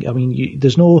good thing. I mean,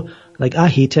 there's no, I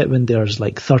hate it when there's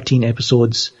 13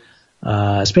 episodes,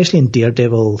 especially in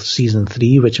Daredevil season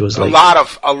 3, which was a lot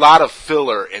of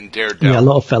filler in Daredevil. Yeah, a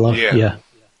lot of filler. Yeah.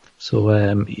 So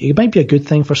it might be a good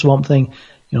thing for Swamp Thing.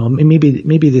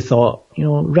 Maybe they thought,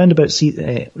 round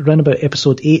about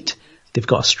episode 8, they've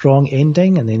got a strong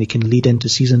ending, and then they can lead into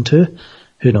season 2.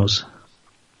 Who knows?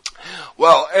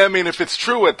 Well, I mean, if it's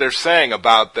true what they're saying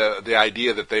about the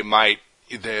idea that they might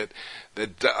that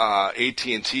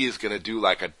AT&T is going to do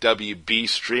like a WB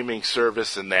streaming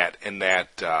service and that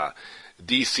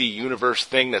DC Universe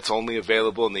thing that's only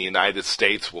available in the United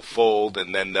States will fold,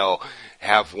 and then they'll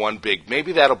have one big,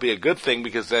 maybe that'll be a good thing,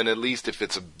 because then at least if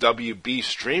it's a WB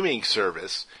streaming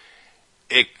service,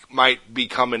 it might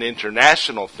become an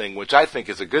international thing, which I think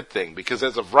is a good thing, because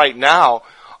as of right now,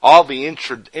 all the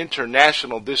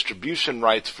international distribution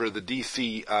rights for the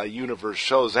DC Universe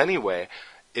shows anyway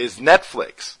is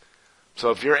Netflix. So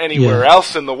if you're anywhere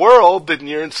else in the world, then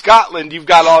you're in Scotland, you've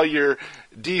got all your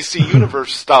DC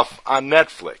Universe stuff on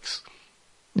Netflix.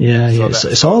 Yeah,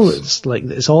 so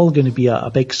it's all going to be a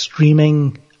big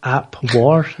streaming app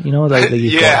war,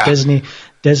 you've got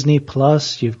Disney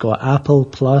Plus, you've got Apple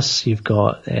Plus, you've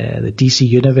got the DC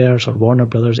Universe or Warner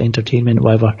Brothers Entertainment,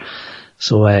 whatever.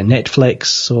 So Netflix,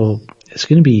 so it's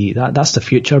going to be that's the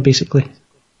future basically.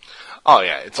 Oh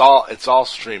yeah, it's all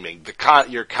streaming.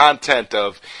 Your content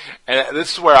of, and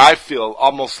this is where I feel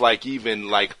almost like even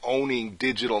like owning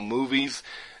digital movies.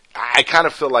 I kind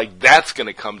of feel like that's going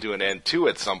to come to an end too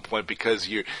at some point, because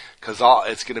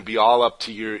it's going to be all up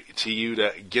to you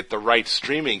to get the right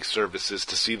streaming services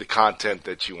to see the content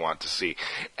that you want to see.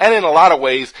 And in a lot of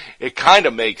ways, it kind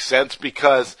of makes sense,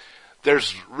 because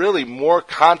there's really more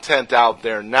content out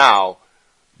there now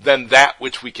than that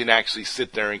which we can actually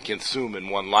sit there and consume in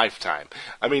one lifetime.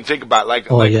 I mean, think about I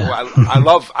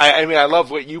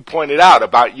love what you pointed out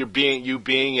about you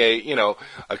being a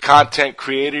content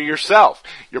creator yourself.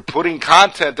 You're putting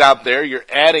content out there, you're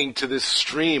adding to this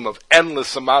stream of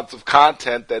endless amounts of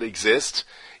content that exists.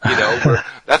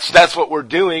 That's what we're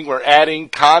doing. We're adding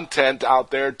content out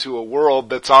there to a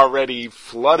world that's already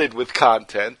flooded with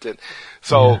content. And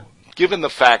so, given the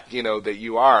fact, that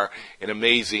you are an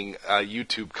amazing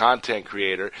YouTube content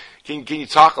creator, can you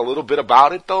talk a little bit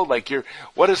about it though? Like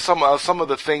what are some of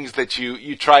the things that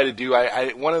you try to do?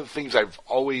 One of the things I've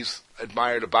always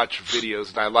admired about your videos,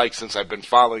 and I like since I've been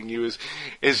following you,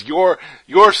 is your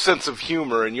sense of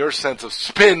humor and your sense of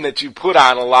spin that you put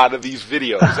on a lot of these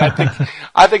videos.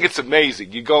 I think it's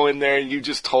amazing. You go in there and you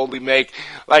just totally make,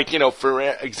 for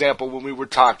example, when we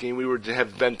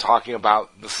have been talking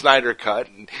about the Snyder Cut,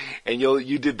 and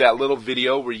you did that little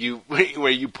video where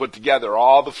you put together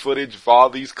all the footage of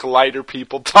all these Collider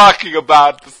people talking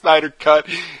about the Snyder Cut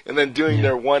and then doing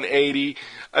their 180.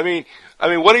 I mean,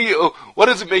 what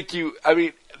does it make you,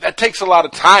 that takes a lot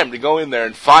of time to go in there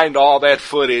and find all that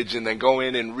footage and then go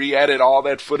in and re-edit all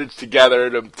that footage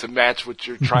together to match what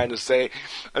you're trying to say.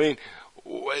 I mean,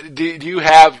 do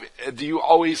you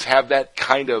always have that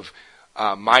kind of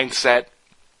mindset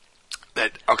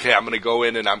that, okay, I'm going to go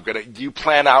in and do you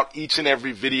plan out each and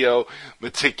every video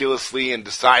meticulously and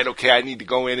decide, okay, I need to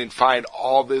go in and find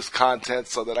all this content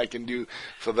so that I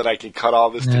can cut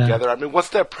all this together? I mean, what's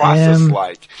that process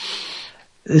like?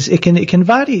 It can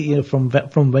vary, from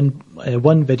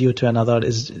one video to another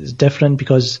is different,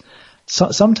 because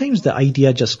sometimes the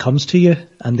idea just comes to you,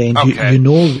 and then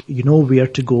you know where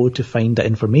to go to find the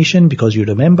information because you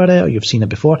remember it or you've seen it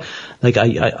before. Like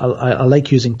I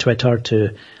like using Twitter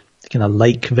to kind of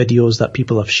like videos that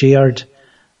people have shared,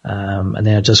 and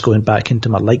then I just going back into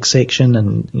my like section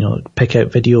and pick out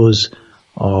videos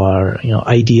or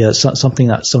ideas, something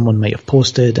that someone might have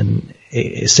posted, and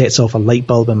it sets off a light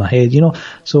bulb in my head.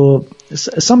 So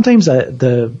sometimes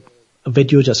the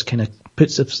video just kind of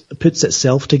puts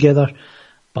itself together,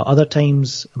 but other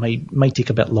times it might take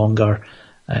a bit longer,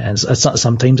 and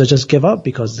sometimes I just give up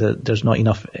because there's not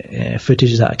enough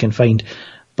footage that I can find.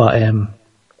 But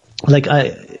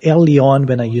early on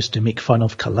when I used to make fun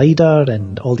of Collider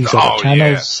and all these other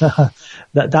channels,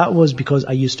 that was because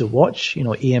I used to watch,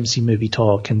 AMC Movie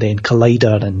Talk and then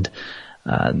Collider, and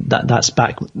that's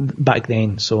back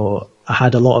then. So I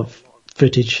had a lot of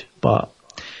footage, but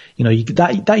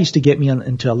that used to get me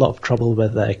into a lot of trouble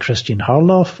with Christian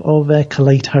Harloff of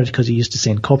Collider, because he used to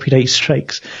send copyright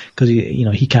strikes because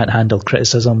he can't handle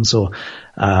criticism. So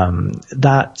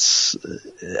that's,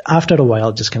 after a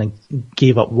while, just kind of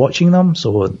gave up watching them.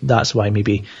 So that's why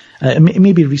maybe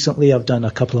recently I've done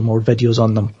a couple of more videos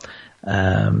on them,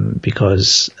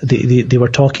 because they were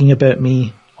talking about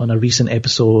me on a recent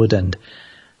episode, and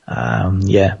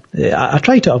I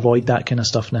try to avoid that kind of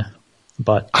stuff now.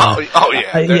 But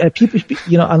people,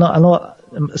 I know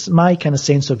my kind of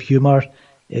sense of humor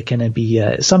it can be,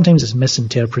 sometimes it's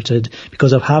misinterpreted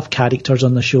because I have characters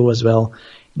on the show as well.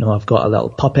 You know, I've got a little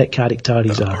puppet character.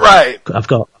 I've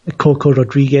got Coco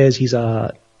Rodriguez. He's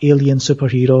a alien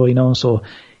superhero, you know, so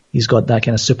he's got that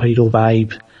kind of superhero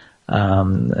vibe.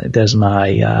 There's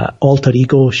my alter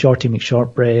ego, Shorty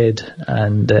McShortbread,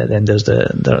 and then there's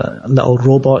the little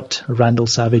robot, Randall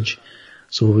Savage.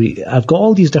 So I've got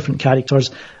all these different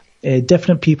characters,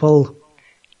 different people,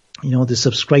 you know, they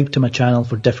subscribe to my channel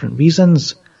for different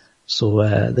reasons. So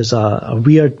there's a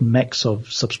weird mix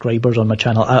of subscribers on my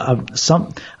channel. I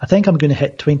think I'm going to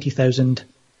hit 20,000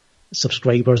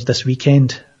 subscribers this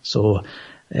weekend. So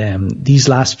these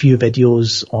last few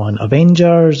videos on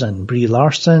Avengers and Brie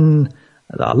Larson,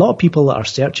 a lot of people are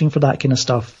searching for that kind of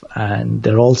stuff, and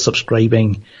they're all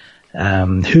subscribing.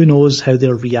 Who knows how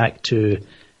they'll react to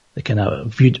the kind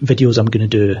of videos I'm going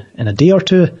to do in a day or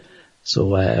two.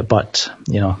 So, but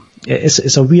you know,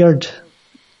 it's a weird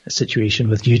situation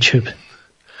with YouTube.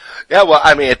 Yeah, well,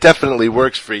 I mean, it definitely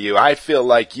works for you. I feel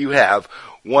like you have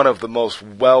one of the most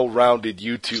well-rounded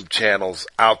YouTube channels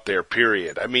out there,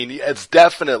 period. I mean, it's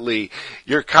definitely,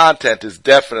 your content is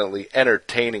definitely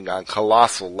entertaining on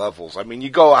colossal levels. I mean, you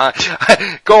go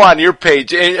on your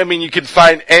page, I mean, you can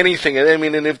find anything. I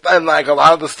mean, and like a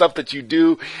lot of the stuff that you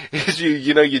do is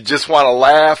you know, you just want to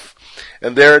laugh.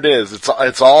 And there it is.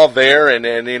 It's all there,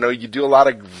 and you know, you do a lot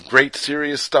of great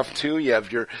serious stuff too. You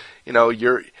have your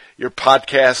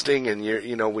podcasting, and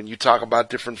you know, when you talk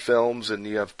about different films, and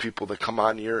you have people that come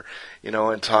on here, you know,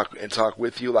 and talk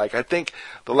with you. Like, I think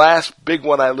the last big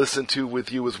one I listened to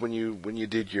with you was when you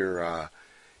did your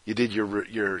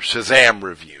Shazam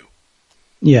review.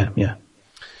 Yeah.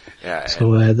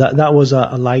 So that was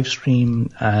a live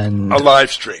stream, and a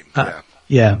live stream. Yeah.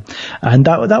 Yeah, and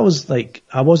that was like,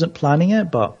 I wasn't planning it,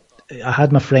 but I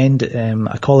had my friend,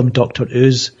 I call him Dr.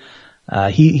 Ooze.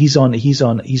 He's got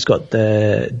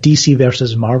the DC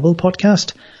versus Marvel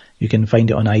podcast. You can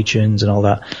find it on iTunes and all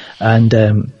that.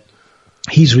 And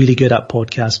he's really good at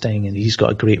podcasting, and he's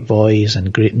got a great voice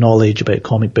and great knowledge about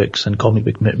comic books and comic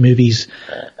book movies,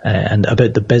 and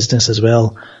about the business as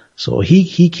well. So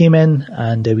he came in,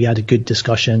 and we had a good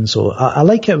discussion. So I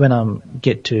like it when I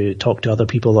get to talk to other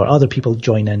people, or other people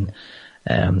join in.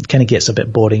 Kind of gets a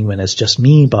bit boring when it's just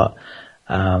me, but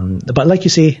like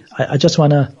you say, I just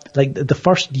want to, like, during the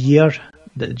first year,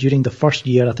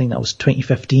 I think that was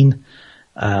 2015,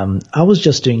 I was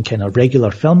just doing kind of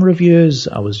regular film reviews.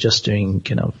 I was just doing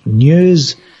kind of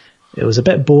news. It was a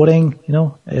bit boring, you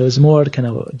know. It was more kind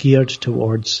of geared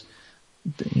towards,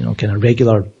 you know, kind of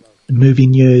regular movie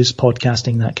news,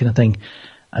 podcasting, that kind of thing.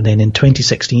 And then in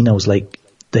 2016, I was like,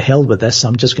 the hell with this.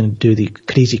 I'm just going to do the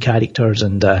crazy characters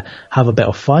and have a bit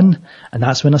of fun. And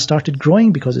that's when I started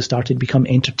growing, because it started to become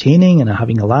entertaining and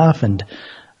having a laugh. And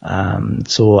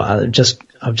so I've just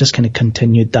kind of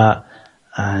continued that.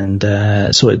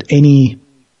 And so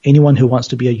anyone who wants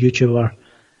to be a YouTuber,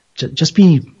 just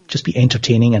be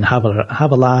entertaining and have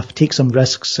a laugh, take some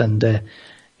risks, and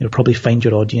you'll probably find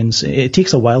your audience. It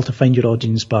takes a while to find your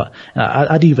audience, but I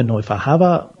don't even know if I have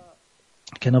a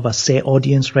kind of a set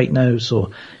audience right now.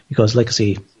 So, because like I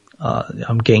say,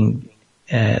 I'm getting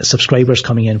subscribers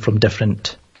coming in from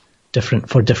different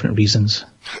reasons.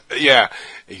 Yeah,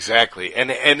 exactly.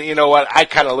 And you know what? I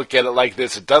kind of look at it like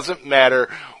this. It doesn't matter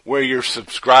where your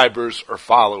subscribers or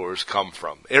followers come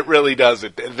from. It really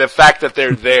doesn't. The fact that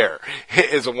they're there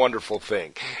is a wonderful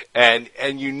thing. And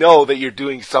you know that you're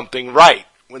doing something right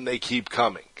when they keep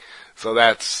coming. So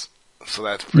that's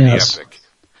pretty epic.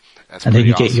 That's and then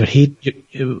you awesome. Get your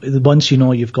hate, once you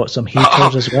know you've got some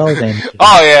haters as well, then.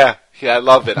 Oh yeah. Yeah, I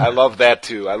love it. I love that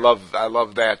too. I love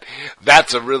that.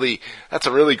 That's a really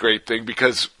great thing,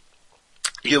 because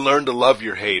you learn to love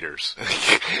your haters.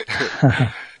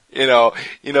 you know,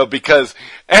 because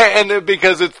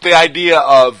it's the idea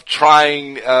of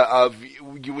trying,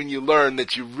 when you learn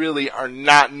that you really are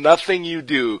nothing you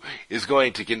do is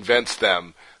going to convince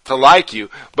them to like you,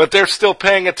 but they're still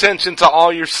paying attention to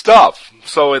all your stuff.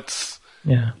 So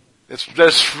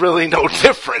there's really no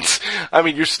difference. I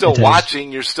mean, you're still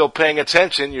watching, you're still paying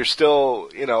attention, you're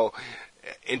still,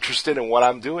 interested in what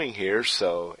I'm doing here.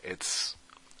 So it's,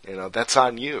 that's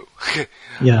on you.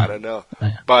 Yeah. I don't know.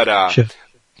 But, sure.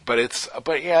 But it's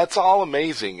all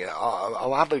amazing. A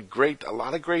lot of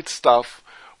great stuff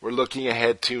we're looking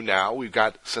ahead to now.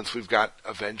 Since we've got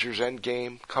Avengers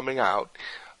Endgame coming out,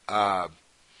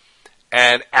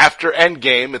 and after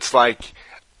Endgame, it's like,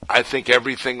 I think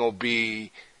everything will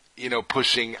be,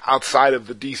 pushing outside of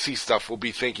the DC stuff. We'll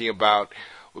be thinking about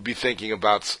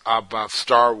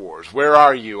Star Wars. Where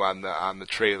are you on the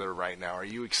trailer right now? Are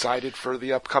you excited for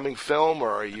the upcoming film, or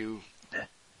are you?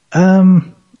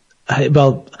 I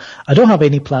don't have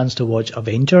any plans to watch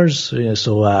Avengers,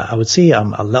 so I would say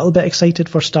I'm a little bit excited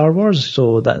for Star Wars,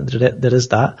 so that there is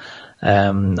that.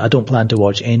 I don't plan to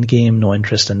watch Endgame, no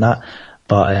interest in that.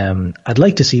 But I'd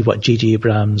like to see what J.J.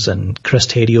 Abrams and Chris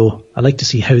Terrio, I'd like to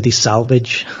see how they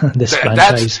salvage this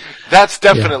franchise. That's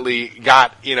definitely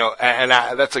got, and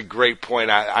that's a great point.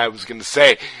 I was going to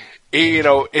say,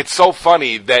 it's so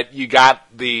funny that you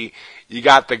got the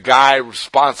guy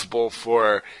responsible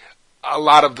for a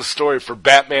lot of the story for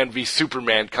Batman v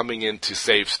Superman coming in to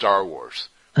save Star Wars.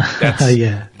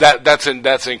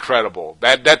 That's incredible.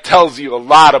 That tells you a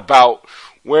lot about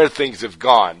where things have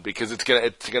gone, because it's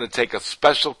gonna take a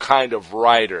special kind of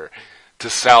writer to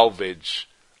salvage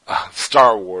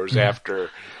Star Wars after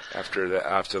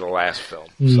the last film.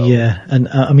 So. Yeah, and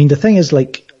I mean the thing is,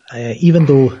 like, even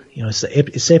though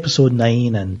it's episode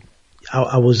 9, and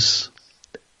I was.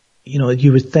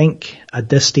 You would think at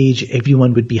this stage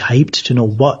everyone would be hyped to know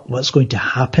what's going to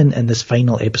happen in this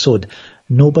final episode.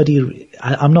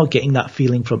 I'm not getting that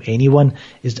feeling from anyone.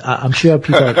 I'm sure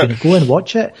people are going to go and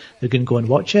watch it. They're going to go and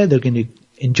watch it. They're going to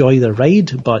enjoy the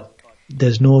ride, but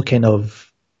there's no kind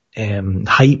of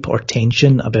hype or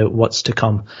tension about what's to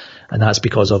come, and that's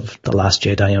because of The Last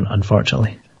Jedi,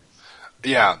 unfortunately.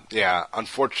 Yeah.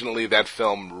 Unfortunately, that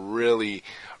film really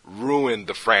ruined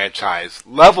the franchise,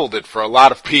 leveled it for a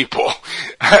lot of people.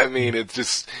 I mean, it's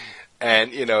just, and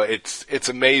it's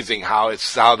amazing how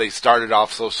they started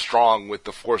off so strong with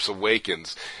The Force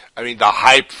Awakens. I mean, the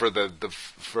hype for the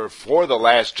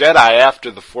Last Jedi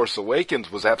after The Force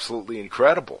Awakens was absolutely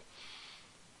incredible.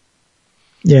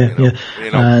 Yeah.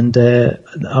 And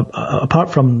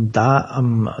apart from that,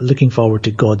 I'm looking forward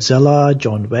to Godzilla,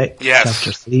 John Wick,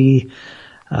 Chapter 3.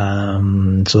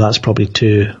 So that's probably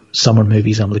 2 summer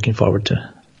movies I'm looking forward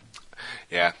to.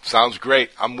 Yeah, sounds great.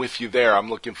 I'm with you there. I'm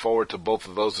looking forward to both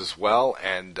of those as well,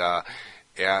 and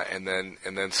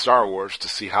and then Star Wars, to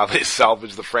see how they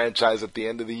salvage the franchise at the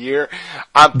end of the year.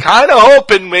 I'm kind of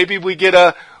hoping maybe we get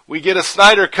a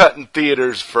Snyder cut in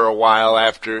theaters for a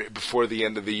while before the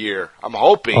end of the year. I'm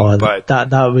hoping, but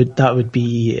that would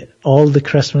be, all the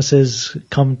Christmases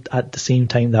come at the same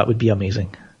time. That would be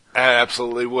amazing.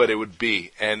 Absolutely would. It would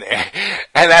be, and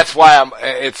that's why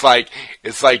it's like,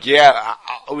 yeah,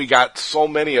 we got so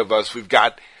many of us. We've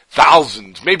got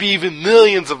thousands, maybe even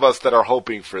millions of us that are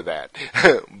hoping for that.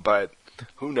 But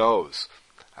who knows?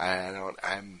 I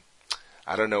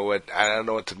don't know what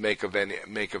to make of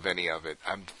any of it.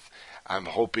 I'm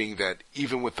hoping that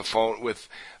even with the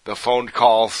phone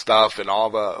call stuff and all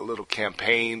the little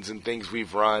campaigns and things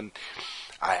we've run,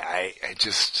 I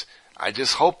just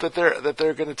hope that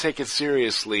they're going to take it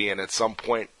seriously and at some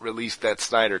point release that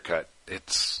Snyder cut.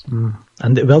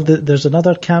 And there's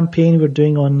another campaign we're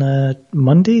doing on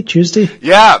Monday, Tuesday.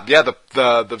 Yeah,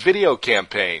 the video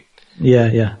campaign.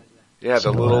 Yeah. Yeah,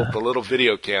 the little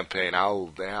video campaign.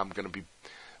 I'm going to be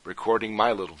recording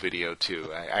my little video too.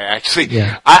 I actually,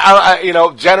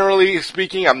 generally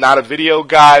speaking, I'm not a video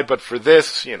guy, but for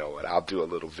this, I'll do a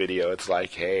little video. It's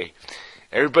like, hey,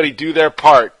 everybody do their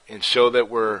part and show that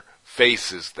we're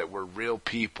faces, that we're real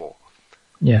people.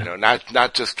 Yeah.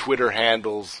 Not just Twitter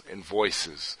handles and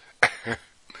voices.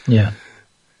 Yeah.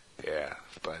 Yeah.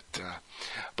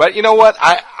 But you know what?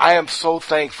 I am so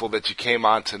thankful that you came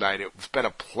on tonight. It's been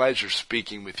a pleasure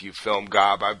speaking with you, Film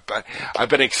Gob. I've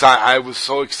been excited. I was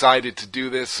so excited to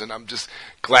do this, and I'm just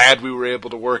glad we were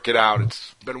able to work it out.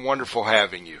 It's been wonderful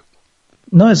having you.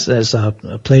 No, it's a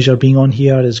pleasure being on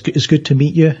here. It's good to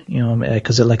meet you,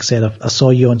 because like I said, I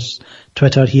saw you on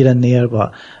Twitter here and there,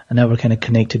 but I never kind of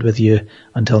connected with you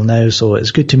until now. So it's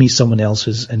good to meet someone else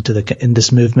who's in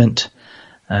this movement,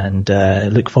 and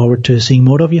look forward to seeing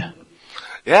more of you.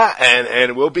 Yeah,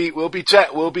 and we'll be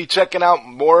checking out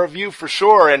more of you for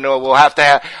sure, and we'll have to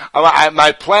have.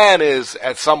 My plan is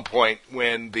at some point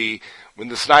when the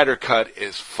Snyder Cut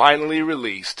is finally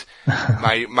released,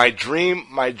 my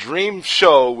dream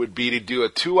show would be to do a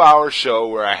 2-hour show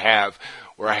where I have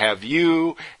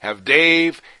you, have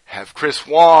Dave, have Chris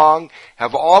Wong,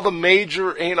 have all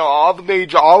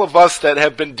of us that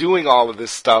have been doing all of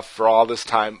this stuff for all this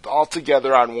time, all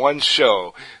together on one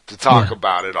show to talk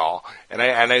about it all. And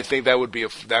I think that would be a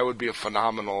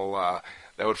phenomenal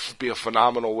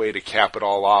way to cap it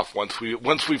all off once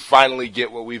we finally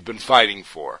get what we've been fighting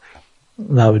for.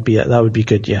 That would be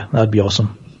good. Yeah, that would be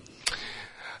awesome.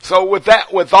 So with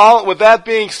that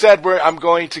being said, I'm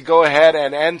going to go ahead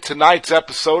and end tonight's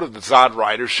episode of the Zod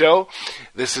Rider Show.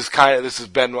 This has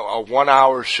been a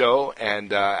 1-hour show,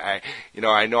 and I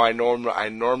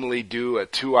normally do a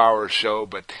 2-hour show,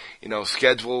 but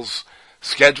schedules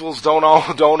don't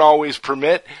always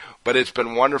permit. But it's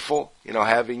been wonderful,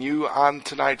 having you on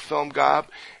tonight, Film Gob.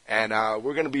 And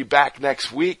we're going to be back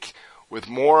next week with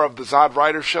more of the Zod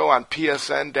Rider Show on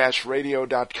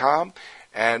psn-radio.com.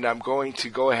 And I'm going to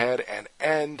go ahead and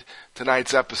end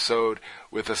tonight's episode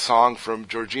with a song from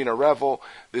Georgina Revel.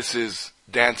 This is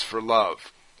Dance for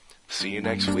Love. See you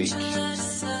next week.